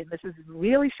see, and this is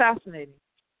really fascinating.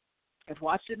 I've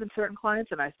watched it in certain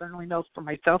clients, and I certainly know for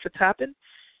myself it's happened.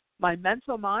 My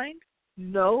mental mind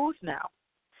knows now.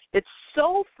 It's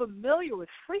so familiar with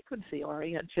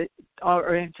frequency-oriented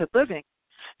living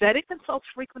that it consults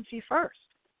frequency first.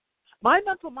 My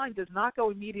mental mind does not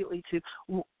go immediately to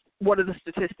what are the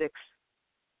statistics?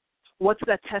 What's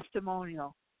that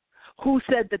testimonial? Who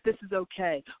said that this is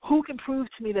okay? Who can prove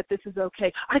to me that this is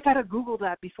okay? I got to Google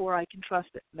that before I can trust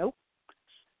it. Nope.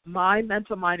 My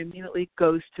mental mind immediately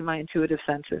goes to my intuitive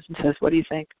senses and says, what do you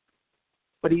think?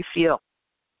 What do you feel?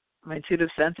 My intuitive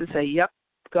senses say, yep,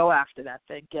 go after that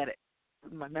thing, get it.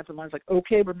 My mental mind's like,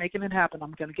 okay, we're making it happen.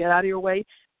 I'm going to get out of your way.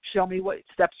 Show me what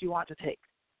steps you want to take.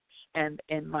 And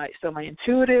my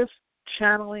intuitive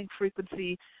channeling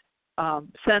frequency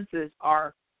senses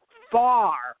are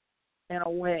far and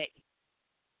away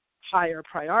higher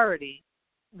priority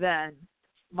than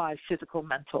my physical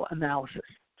mental analysis.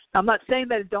 I'm not saying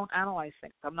that I don't analyze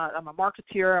things. I'm a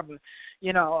marketeer.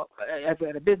 I've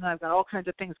got a business. I've got all kinds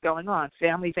of things going on,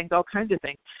 family things, all kinds of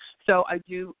things. So I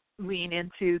do lean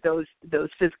into those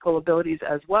physical abilities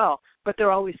as well, but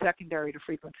they're always secondary to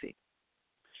frequency.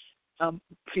 A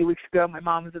few weeks ago, my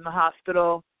mom was in the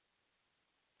hospital.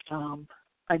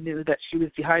 I knew that she was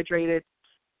dehydrated,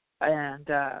 and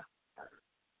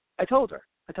I told her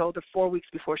 4 weeks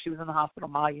before she was in the hospital,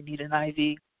 Ma, you need an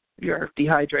IV. You're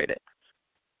dehydrated.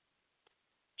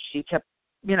 She kept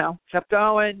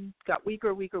going, got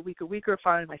weaker.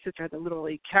 Finally, my sister had to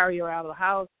literally carry her out of the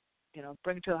house,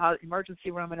 bring her to the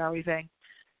emergency room and everything.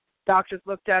 Doctors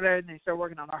looked at her, and they started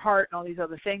working on her heart and all these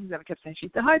other things, and I kept saying,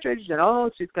 she's dehydrated. She said,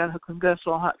 she's got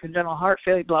congenital heart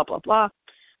failure, blah, blah, blah.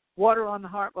 Water on the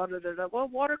heart, blah, blah, blah, blah. Well,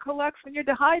 water collects when you're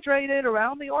dehydrated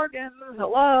around the organs.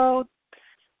 Hello.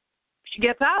 She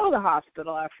gets out of the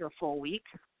hospital after a full week.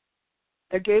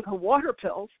 They gave her water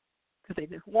pills because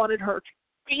they wanted her to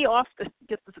be off to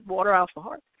get the water out of the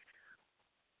heart.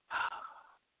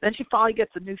 Then she finally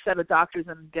gets a new set of doctors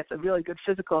and gets a really good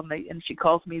physical, and she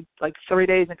calls me like 3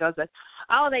 days and goes,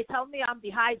 they told me I'm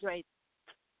dehydrated.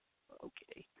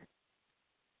 Okay.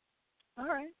 All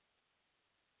right.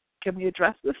 Can we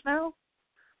address this now?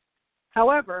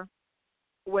 However,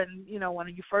 when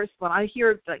I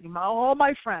hear that all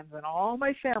my friends and all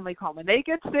my family call me, they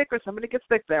get sick or somebody gets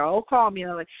sick, they all call me and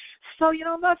they're like,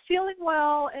 I'm not feeling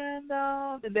well, and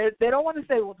they don't want to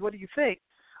say, well, what do you think?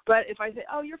 But if I say,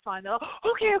 you're fine, they'll,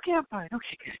 okay, I'm fine,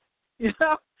 okay,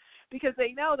 good. Because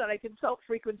they know that I consult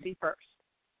frequency first,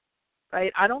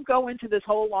 right? I don't go into this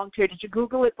whole long period. Did you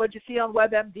Google it? What did you see on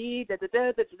WebMD?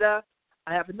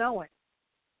 I have a knowing.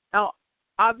 Now,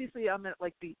 obviously, I'm at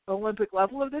like the Olympic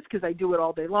level of this because I do it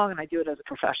all day long and I do it as a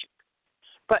profession.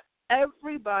 But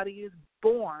everybody is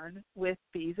born with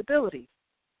these abilities.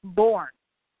 Born.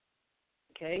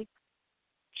 Okay?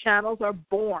 Channels are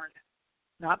born,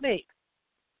 not made.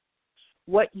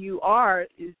 What you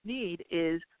need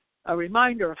is a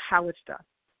reminder of how it's done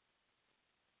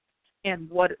and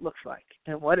what it looks like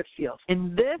and what it feels.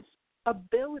 And this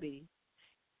ability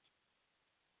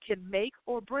can make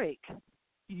or break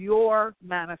you're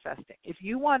manifesting. If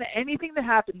you want anything to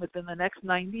happen within the next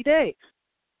 90 days,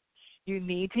 you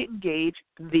need to engage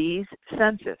these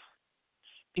senses,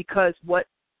 because what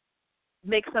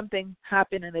makes something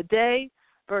happen in a day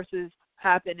versus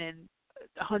happen in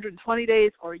 120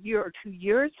 days or a year or 2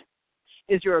 years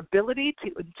is your ability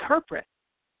to interpret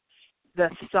the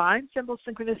signs, symbols,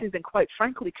 synchronicities, and quite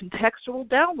frankly, contextual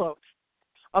downloads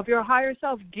of your higher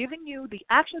self, giving you the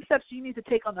action steps you need to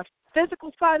take on the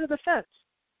physical side of the fence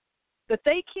that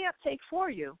they can't take for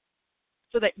you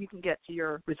so that you can get to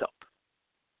your result.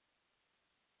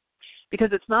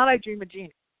 Because it's not I dream a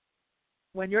genie.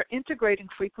 When you're integrating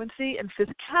frequency and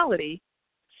physicality,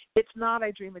 it's not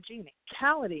I dream a genie.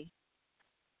 Physicality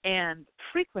and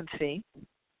frequency,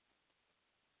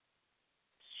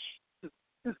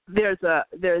 there's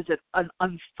an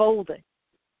unfolding,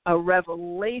 a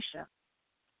revelation,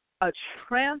 a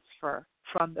transfer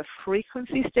from the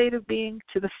frequency state of being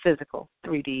to the physical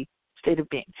 3D state of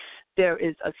being. There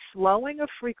is a slowing of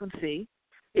frequency.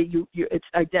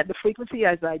 The frequency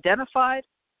is identified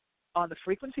on the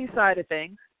frequency side of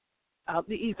things, out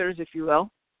in the ethers, if you will,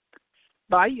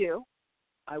 by you.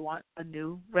 I want a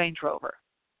new Range Rover.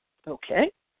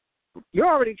 Okay. You're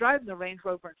already driving the Range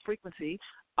Rover in frequency.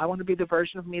 I want to be the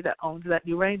version of me that owns that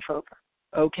new Range Rover.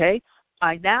 Okay.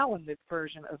 I now am the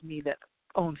version of me that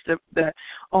owns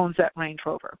that Range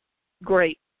Rover.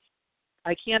 Great.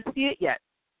 I can't see it yet.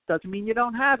 Doesn't mean you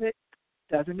don't have it.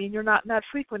 Doesn't mean you're not in that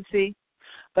frequency.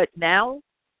 But now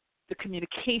the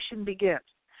communication begins.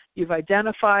 You've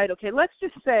identified, okay, let's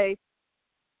just say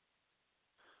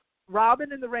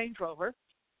Robin in the Range Rover,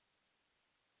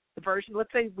 the version,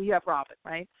 let's say we have Robin,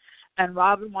 right? And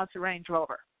Robin wants a Range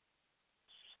Rover.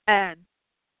 And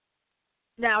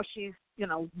now she's,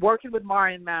 working with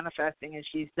Mari and manifesting, and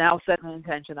she's now setting an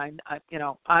intention.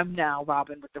 I'm now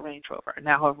Robin with the Range Rover, and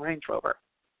now have a Range Rover.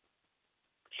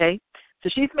 Okay? So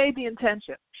she's made the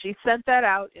intention. She sent that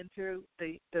out into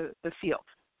the field.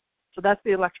 So that's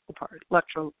the electrical part,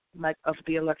 of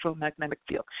the electromagnetic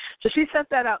field. So she sent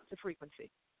that out into frequency.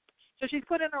 So she's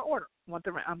put in her order.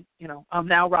 I'm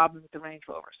now Robin with the Range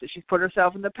Rover. So she's put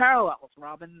herself in the parallels,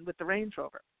 Robin with the Range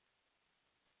Rover.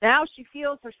 Now she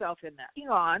feels herself in that, taking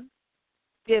on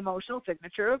the emotional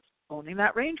signature of owning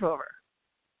that Range Rover.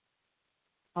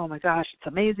 Oh my gosh, it's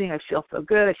amazing. I feel so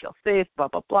good. I feel safe, blah,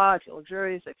 blah, blah. I feel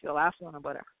luxurious. I feel affluent or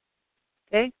whatever.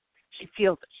 Okay? She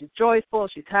feels it. She's joyful.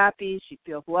 She's happy. She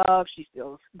feels love. She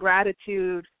feels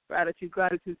gratitude, etc.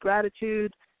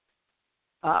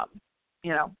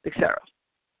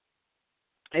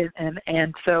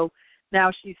 And so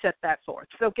now she set that forth.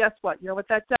 So guess what? You know what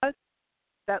that does?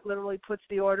 That literally puts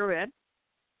the order in,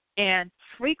 and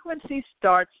frequency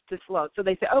starts to slow. So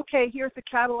they say, okay, here's the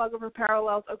catalog of her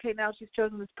parallels. Okay, now she's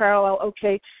chosen this parallel.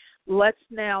 Okay, let's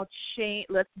now change.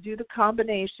 Let's do the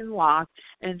combination lock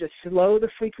and just slow the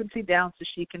frequency down so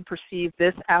she can perceive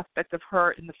this aspect of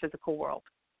her in the physical world.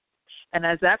 And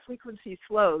as that frequency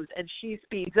slows and she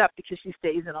speeds up because she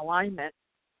stays in alignment,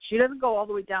 she doesn't go all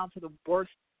the way down to the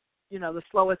worst, the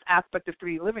slowest aspect of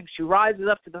 3D living. She rises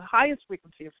up to the highest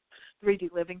frequency of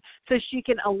 3D living so she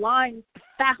can align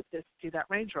fastest to that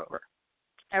Range Rover.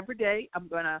 Every day I'm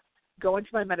going to go into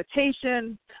my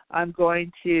meditation. I'm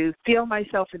going to feel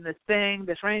myself in this thing,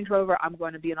 this Range Rover. I'm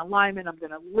going to be in alignment. I'm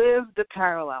going to live the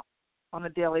parallel on a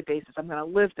daily basis. I'm going to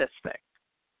live this thing.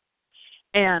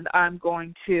 And I'm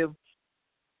going to,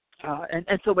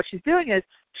 and so what she's doing is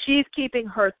she's keeping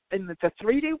her, in the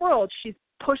 3D world, she's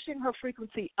pushing her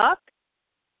frequency up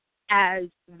as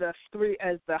the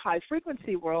high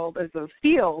frequency world, as the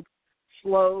field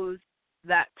slows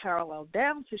that parallel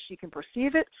down so she can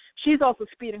perceive it. She's also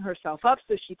speeding herself up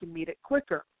so she can meet it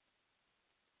quicker,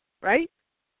 right?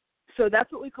 So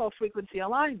that's what we call frequency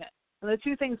alignment. And the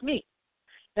two things meet.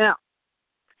 Now,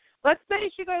 let's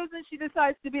say she goes and she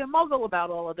decides to be a muggle about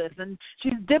all of this, and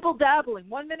she's dibble-dabbling.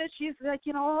 1 minute she's like,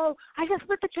 oh, I just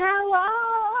lit the candle,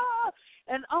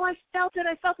 and I felt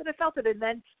it. And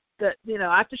then,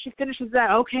 after she finishes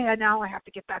that, okay, now I have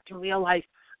to get back to real life.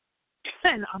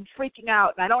 And I'm freaking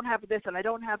out, and I don't have this, and I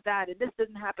don't have that, and this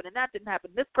didn't happen, and that didn't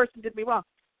happen. This person did me wrong.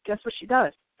 Guess what she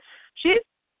does? She,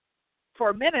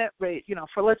 for a minute,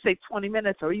 for let's say 20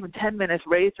 minutes or even 10 minutes,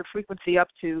 raised her frequency up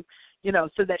to,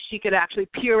 so that she could actually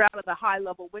peer out of the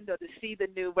high-level window to see the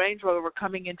new Range Rover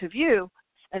coming into view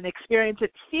and experience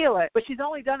it, feel it. But she's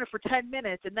only done it for 10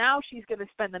 minutes, and now she's going to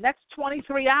spend the next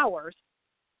 23 hours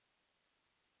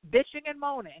bitching and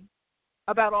moaning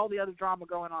about all the other drama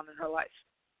going on in her life.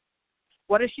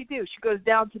 What does she do? She goes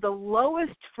down to the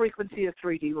lowest frequency of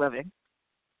 3D living.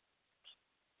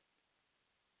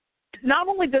 Not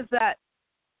only does that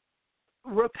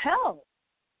repel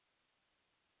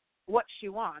what she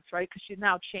wants, right? Because she's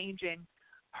now changing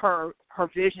her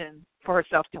vision for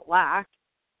herself to lack.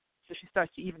 So she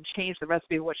starts to even change the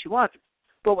recipe of what she wants.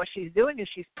 But what she's doing is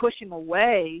she's pushing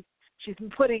away. She's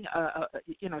putting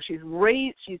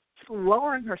she's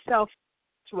lowering herself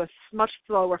to a much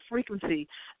slower frequency,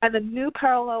 and the new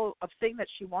parallel of thing that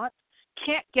she wants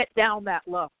can't get down that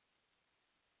low.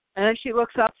 And then she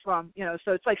looks up from,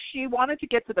 so it's like she wanted to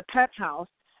get to the penthouse,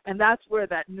 and that's where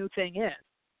that new thing is.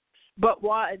 But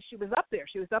and she was up there.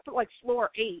 She was up at like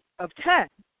floor 8 of 10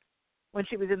 when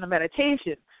she was in the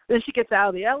meditation. Then she gets out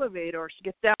of the elevator, or she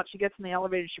gets down. She gets in the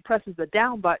elevator, she presses the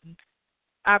down button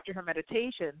after her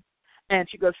meditation, and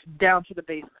she goes down to the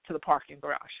basement, to the parking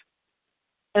garage.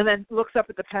 And then looks up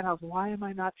at the penthouse. Why am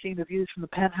I not seeing the views from the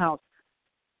penthouse?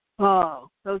 Oh,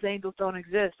 those angels don't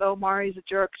exist. Oh, Mari's a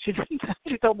jerk. She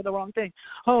told me the wrong thing.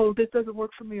 Oh, this doesn't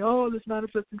work for me. Oh, this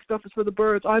manifesting stuff is for the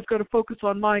birds. I've got to focus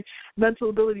on my mental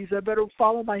abilities. I better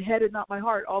follow my head and not my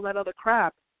heart. All that other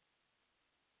crap.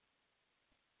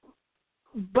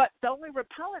 But the only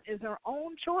repellent is her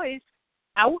own choice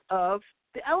out of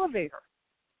the elevator.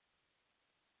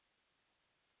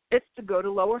 It's to go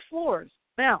to lower floors.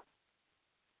 Now,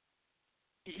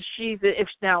 the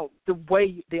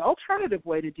alternative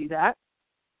way to do that,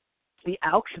 the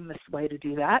alchemist way to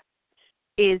do that,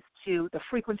 is to the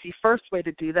frequency first way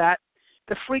to do that,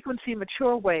 the frequency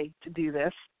mature way to do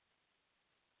this,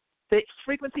 the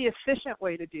frequency efficient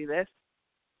way to do this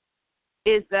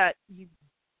is that you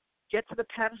get to the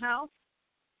penthouse,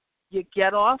 you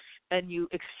get off, and you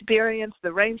experience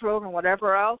the Range Rover and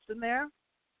whatever else in there,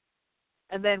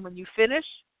 and then when you finish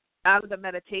out of the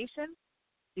meditation,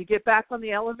 you get back on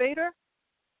the elevator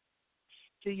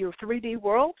to your 3D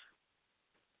world,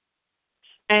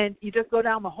 and you just go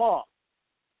down the hall,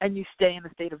 and you stay in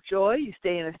a state of joy, you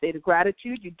stay in a state of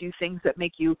gratitude, you do things that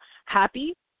make you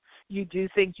happy, you do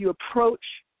things, you approach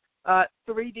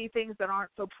 3D things that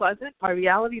aren't so pleasant. By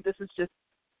reality, this is just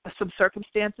some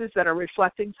circumstances that are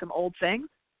reflecting some old things.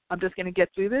 I'm just going to get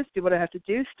through this, do what I have to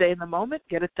do, stay in the moment,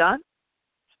 get it done.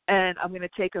 And I'm going to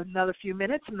take another few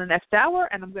minutes in the next hour,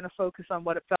 and I'm going to focus on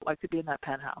what it felt like to be in that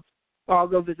penthouse. Or I'll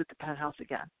go visit the penthouse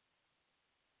again.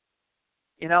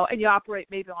 And you operate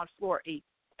maybe on floor 8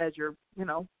 as you're,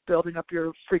 building up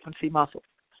your frequency muscles.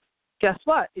 Guess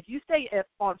what? If you stay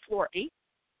on floor 8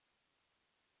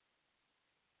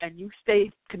 and you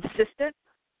stay consistent,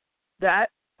 that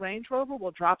Range Rover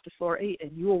will drop to floor 8,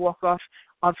 and you will walk off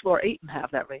on floor 8 and have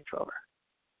that Range Rover.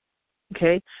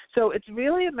 Okay, so it's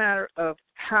really a matter of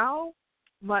how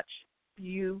much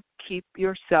you keep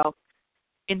yourself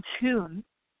in tune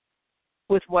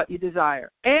with what you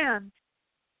desire. And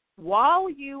while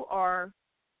you are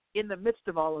in the midst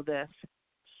of all of this,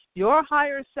 your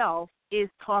higher self is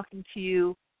talking to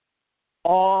you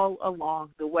all along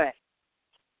the way.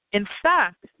 In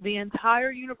fact, the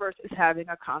entire universe is having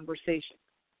a conversation.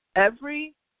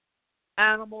 Every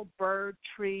animal, bird,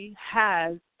 tree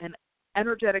has an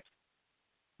energetic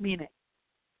meaning.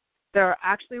 There are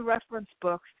actually reference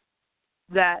books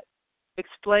that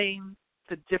explain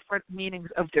the different meanings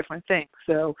of different things.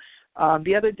 So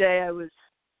the other day I was,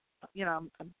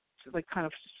 I'm like kind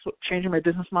of changing my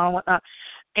business model and whatnot,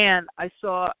 and I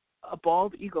saw a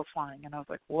bald eagle flying, and I was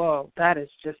like, whoa, that is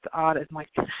just odd. I'm like,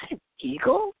 is that an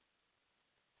eagle?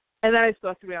 And then I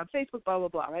saw 3 on Facebook, blah, blah,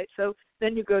 blah, right? So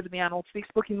then you go to the Animal Speaks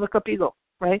book and look up eagle,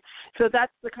 right? So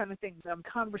that's the kind of thing,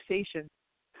 conversation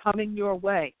coming your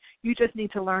way. You just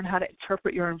need to learn how to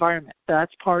interpret your environment.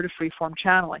 That's part of freeform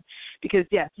channeling. Because,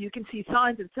 yes, you can see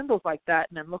signs and symbols like that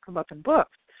and then look them up in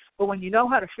books. But when you know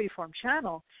how to freeform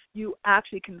channel, you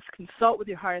actually can consult with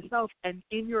your higher self, and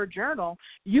in your journal,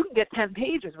 you can get 10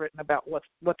 pages written about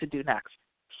what to do next.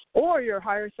 Or your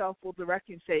higher self will direct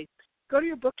you and say, go to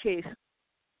your bookcase,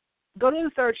 go to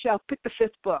the 3rd shelf, pick the 5th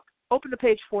book, open to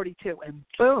page 42, and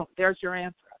boom, there's your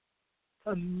answer.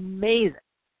 Amazing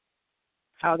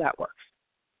how that works.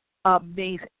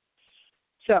 Amazing.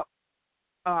 So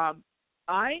I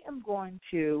am going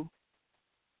to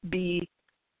be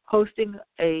hosting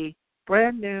a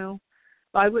brand new,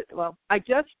 I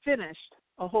just finished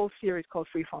a whole series called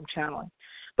Freeform Channeling,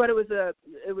 but it was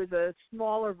a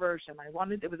smaller version.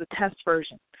 It was a test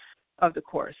version of the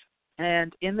course.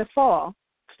 And in the fall,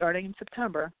 starting in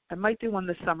September, I might do one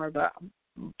this summer, but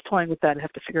I'm toying with that. I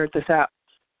have to figure this out.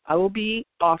 I will be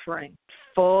offering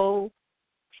full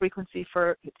frequency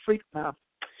for Freeform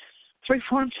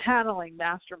Channeling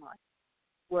Mastermind,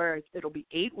 where it'll be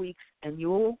 8 weeks, and you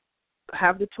will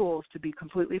have the tools to be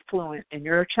completely fluent in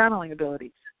your channeling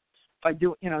abilities. By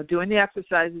doing the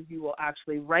exercises, you will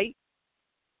actually write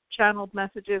channeled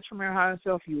messages from your higher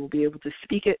self. You will be able to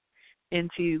speak it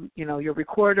into your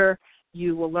recorder.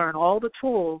 You will learn all the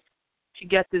tools to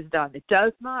get this done. It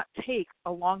does not take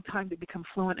a long time to become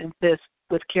fluent in this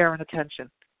with care and attention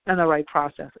and the right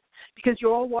processes, because you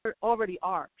all already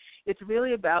are. It's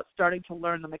really about starting to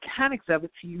learn the mechanics of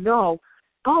it so you know,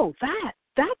 oh,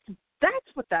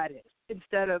 that's what that is,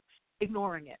 instead of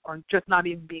ignoring it or just not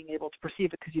even being able to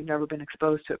perceive it because you've never been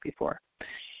exposed to it before.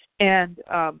 And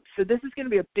so this is going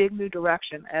to be a big new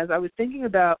direction. As I was thinking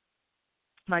about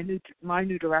my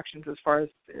new directions as far as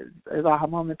aha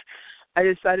moments, I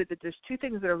decided that there's two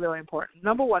things that are really important.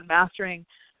 Number one, mastering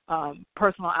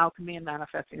personal alchemy and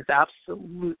manifesting is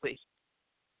absolutely,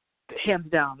 hands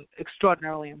down,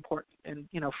 extraordinarily important in,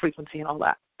 frequency and all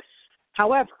that.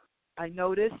 However, I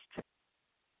noticed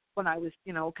when I was,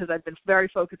 because I've been very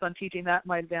focused on teaching that in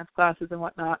my advanced classes and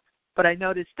whatnot, but I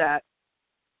noticed that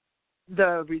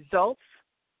the results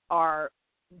are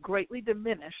greatly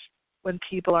diminished when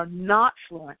people are not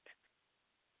fluent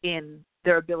in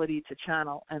their ability to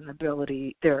channel and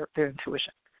their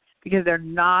intuition, because they're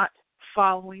not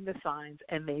following the signs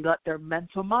and they let their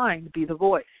mental mind be the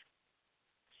voice.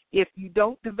 If you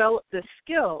don't develop this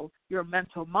skill, your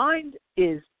mental mind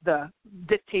is the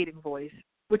dictating voice,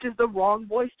 which is the wrong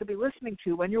voice to be listening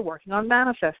to when you're working on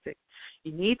manifesting.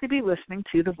 You need to be listening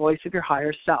to the voice of your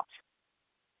higher self,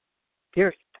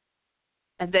 period.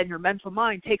 And then your mental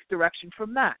mind takes direction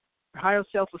from that. Your higher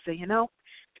self will say,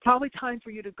 it's probably time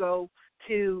for you to go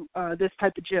to this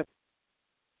type of gym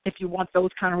if you want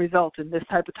those kind of results in this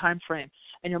type of time frame.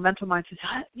 And your mental mind says,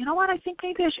 you know what, I think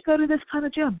maybe I should go to this kind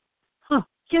of gym.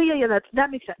 Yeah,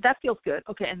 that makes sense. That feels good.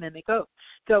 Okay, and then they go.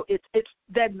 So it's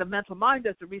then the mental mind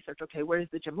does the research. Okay, where is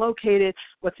the gym located?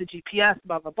 What's the GPS?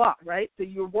 Blah, blah, blah, right? So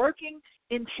you're working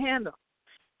in tandem.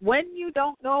 When you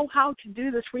don't know how to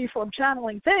do this freeform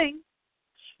channeling thing,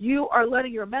 you are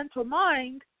letting your mental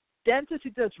mind, dentist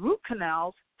who does root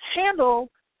canals, handle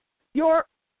your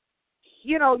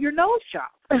nose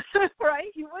job,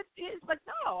 right? It's like,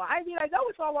 no, I know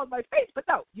it's all on my face, but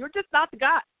no, you're just not the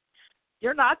guy.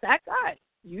 You're not that guy.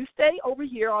 You stay over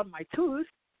here on my tooth,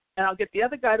 and I'll get the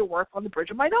other guy to work on the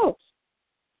bridge of my nose,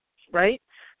 right?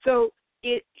 So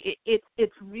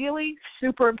it's really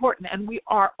super important, and we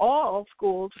are all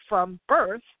schooled from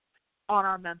birth on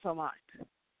our mental mind.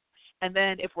 And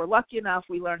then if we're lucky enough,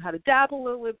 we learn how to dabble a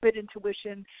little bit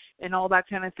intuition and all that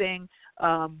kind of thing,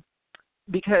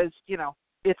 because,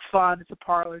 it's fun. It's a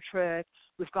parlor trick.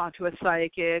 We've gone to a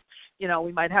psychic.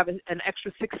 We might have an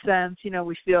extra sixth sense.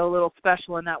 We feel a little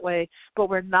special in that way, but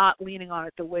we're not leaning on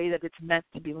it the way that it's meant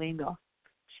to be leaned on.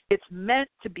 It's meant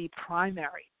to be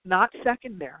primary, not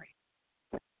secondary.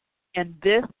 And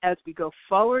this, as we go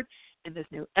forward in this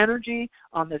new energy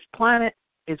on this planet,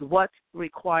 is what's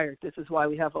required. This is why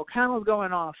we have volcanoes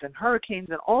going off and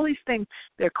hurricanes and all these things.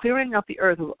 They're clearing out the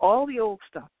earth of all the old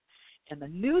stuff. And the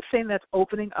new thing that's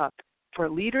opening up for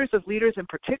leaders in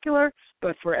particular,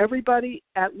 but for everybody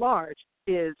at large,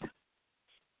 is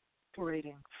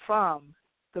operating from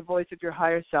the voice of your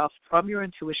higher self, from your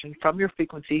intuition, from your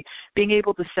frequency, being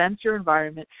able to sense your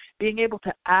environment, being able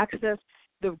to access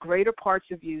the greater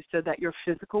parts of you so that your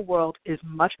physical world is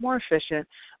much more efficient,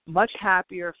 much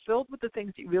happier, filled with the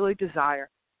things you really desire,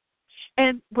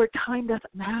 and where time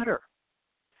doesn't matter.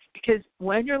 Because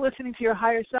when you're listening to your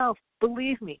higher self,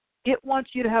 believe me, it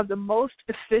wants you to have the most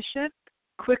efficient,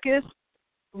 quickest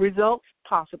results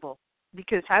possible,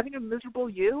 because having a miserable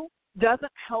you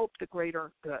doesn't help the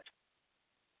greater good.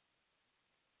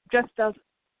 Just doesn't.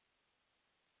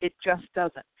 It just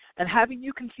doesn't. And having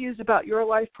you confused about your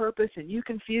life purpose, and you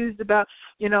confused about,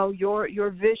 your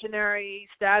visionary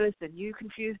status, and you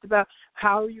confused about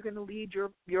how you're going to lead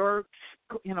your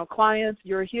clients,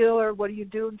 you're a healer, what are you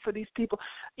doing for these people?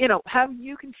 Having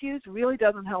you confused really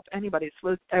doesn't help anybody. It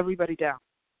slows everybody down.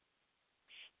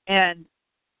 And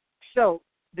so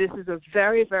this is a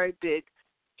very, very big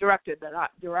directive that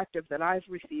I've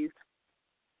received,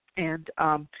 and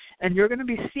you're going to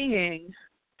be seeing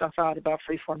stuff out about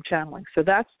freeform channeling. So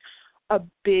that's a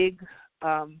big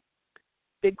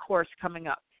course coming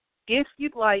up. If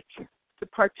you'd like to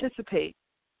participate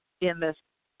in this,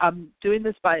 I'm doing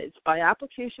this by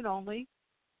application only.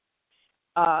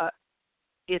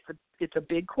 It's a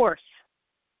big course,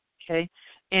 okay?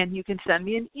 And you can send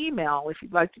me an email if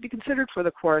you'd like to be considered for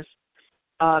the course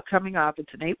coming up.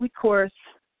 It's an 8-week course.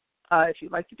 If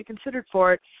you'd like to be considered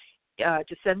for it,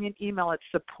 just send me an email at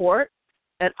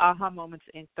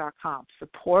support@ahamomentsinc.com.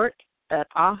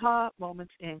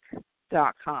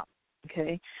 Support@ahamomentsinc.com.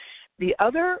 Okay. The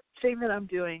other thing that I'm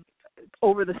doing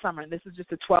over the summer, and this is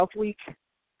just a 12-week.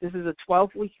 This is a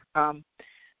 12-week.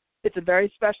 It's a very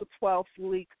special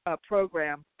 12-week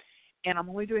program, and I'm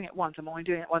only doing it once. I'm only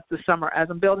doing it once this summer. As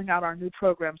I'm building out our new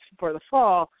programs for the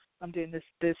fall, I'm doing this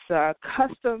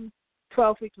custom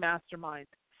 12-week mastermind.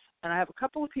 And I have a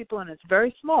couple of people, and it's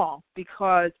very small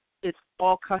because it's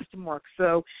all custom work.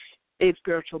 So a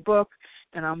spiritual book,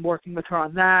 and I'm working with her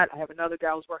on that. I have another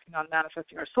gal who's working on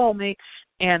manifesting our soulmate,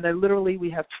 and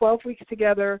we have 12 weeks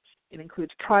together. It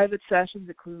includes private sessions,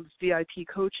 it includes VIP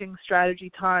coaching, strategy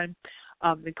time,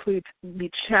 it includes me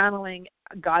channeling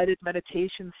guided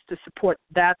meditations to support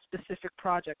that specific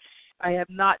project. I have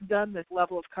not done this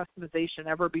level of customization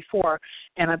ever before,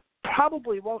 and I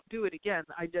probably won't do it again.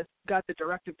 I just got the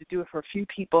directive to do it for a few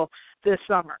people this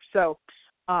summer. So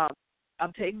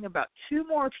I'm taking about 2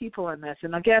 more people in this.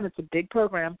 And, again, it's a big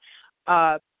program,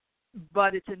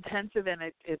 but it's intensive, and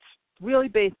it's really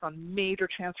based on major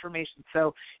transformation.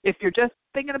 So if you're just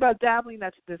thinking about dabbling,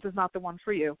 this is not the one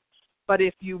for you. But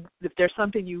if there's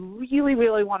something you really,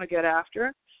 really want to get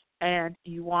after and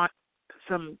you want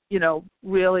some,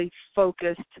 really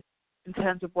focused,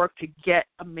 intensive work to get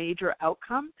a major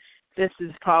outcome, this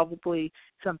is probably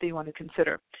something you want to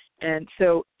consider. And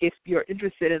so if you're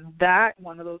interested in that,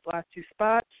 one of those last 2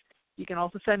 spots, you can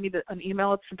also send me an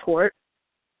email at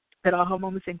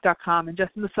support@ahamomentsinc.com, and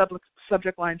just in the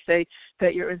subject line say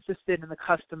that you're interested in the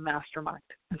custom mastermind,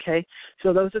 okay?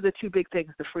 So those are the 2 big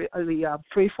things, the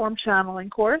freeform channeling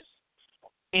course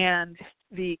and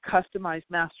the customized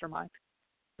mastermind.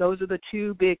 Those are the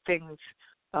 2 big things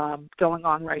going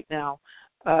on right now.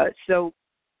 So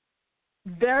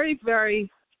very,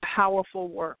 very powerful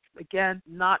work. Again,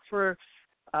 not for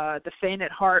the faint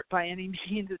at heart by any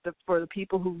means. It's for the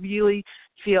people who really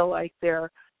feel like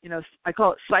they're, I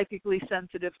call it psychically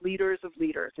sensitive leaders of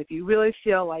leaders. If you really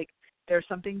feel like there's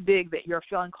something big that you're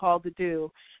feeling called to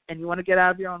do and you want to get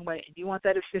out of your own way and you want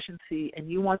that efficiency and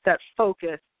you want that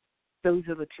focus, those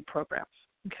are the 2 programs,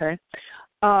 okay?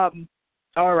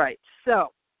 All right,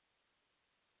 so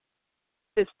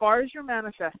as far as your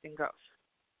manifesting goes,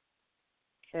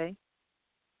 okay,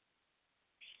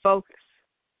 focus.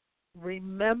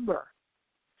 Remember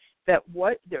that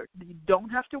you don't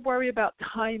have to worry about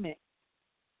timing.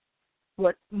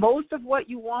 Most of what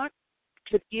you want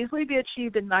could easily be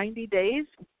achieved in 90 days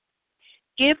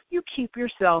if you keep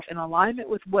yourself in alignment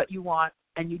with what you want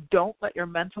and you don't let your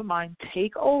mental mind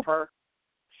take over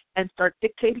and start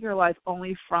dictating your life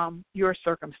only from your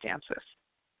circumstances.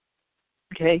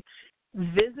 Okay?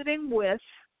 Visiting with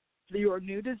your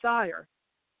new desire.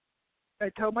 I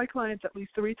tell my clients at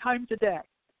least 3 times a day,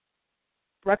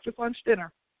 breakfast, lunch,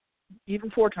 dinner, even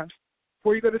 4 times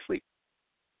before you go to sleep.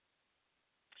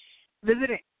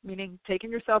 Visiting, meaning taking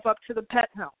yourself up to the pet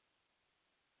home,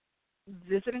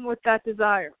 visiting with that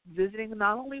desire, visiting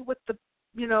not only with the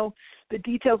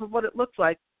details of what it looks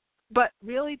like, but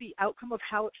really the outcome of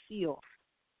how it feels.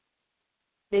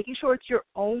 Making sure it's your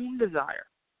own desire,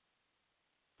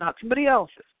 not somebody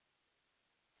else's.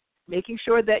 Making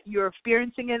sure that you're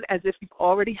experiencing it as if you've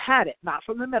already had it, not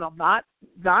from the middle, not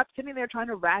sitting there trying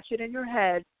to ratchet in your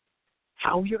head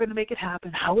how you're going to make it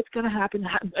happen, how it's going to happen,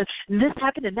 and this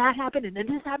happened and that happened and then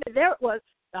this happened. There it was.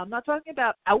 Now, I'm not talking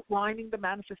about outlining the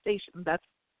manifestation. That's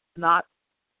not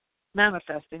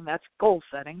manifesting. That's goal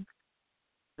setting.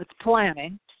 That's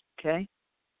planning, okay?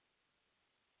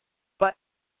 But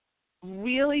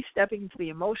really stepping into the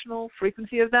emotional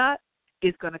frequency of that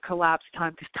is going to collapse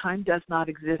time because time does not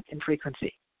exist in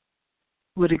frequency.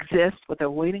 What exists, what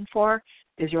they're waiting for,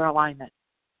 is your alignment.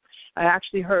 I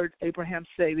actually heard Abraham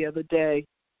say the other day,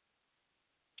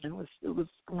 and it was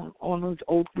on those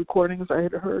old recordings I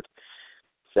had heard,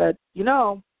 said,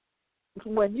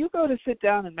 when you go to sit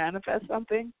down and manifest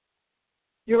something,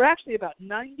 you're actually about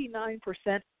 99%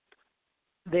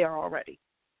 there already.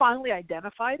 Finally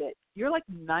identified it, you're like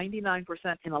 99%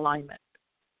 in alignment.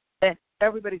 And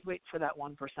everybody's waiting for that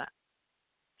 1%.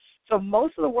 So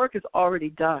most of the work is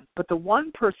already done, but the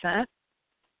 1%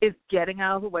 is getting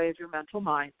out of the way of your mental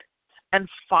mind and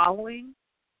following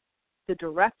the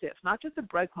directives, not just the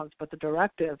breadcrumbs, but the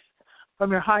directives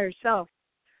from your higher self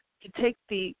to take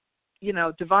the,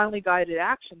 divinely guided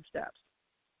action steps,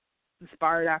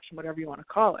 inspired action, whatever you want to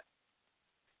call it,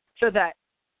 so that,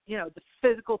 the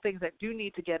physical things that do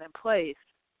need to get in place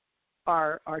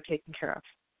are taken care of.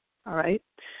 All right?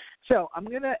 So I'm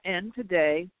going to end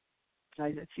today.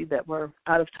 I see that we're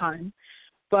out of time.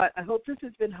 But I hope this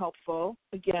has been helpful.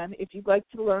 Again, if you'd like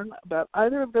to learn about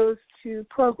either of those 2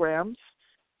 programs,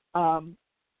 I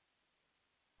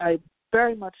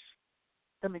very much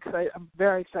am excited. I'm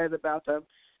very excited about them.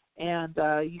 And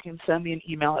you can send me an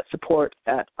email at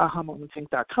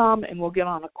support@ahamomentsinc.com, and we'll get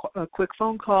on a quick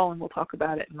phone call, and we'll talk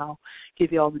about it, and I'll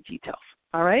give you all the details.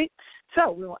 All right? So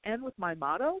we'll end with my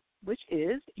motto, which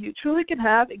is, you truly can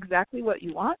have exactly what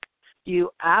you want.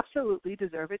 You absolutely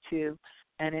deserve it too.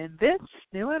 And in this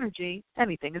new energy,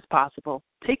 anything is possible.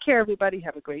 Take care, everybody.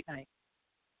 Have a great night.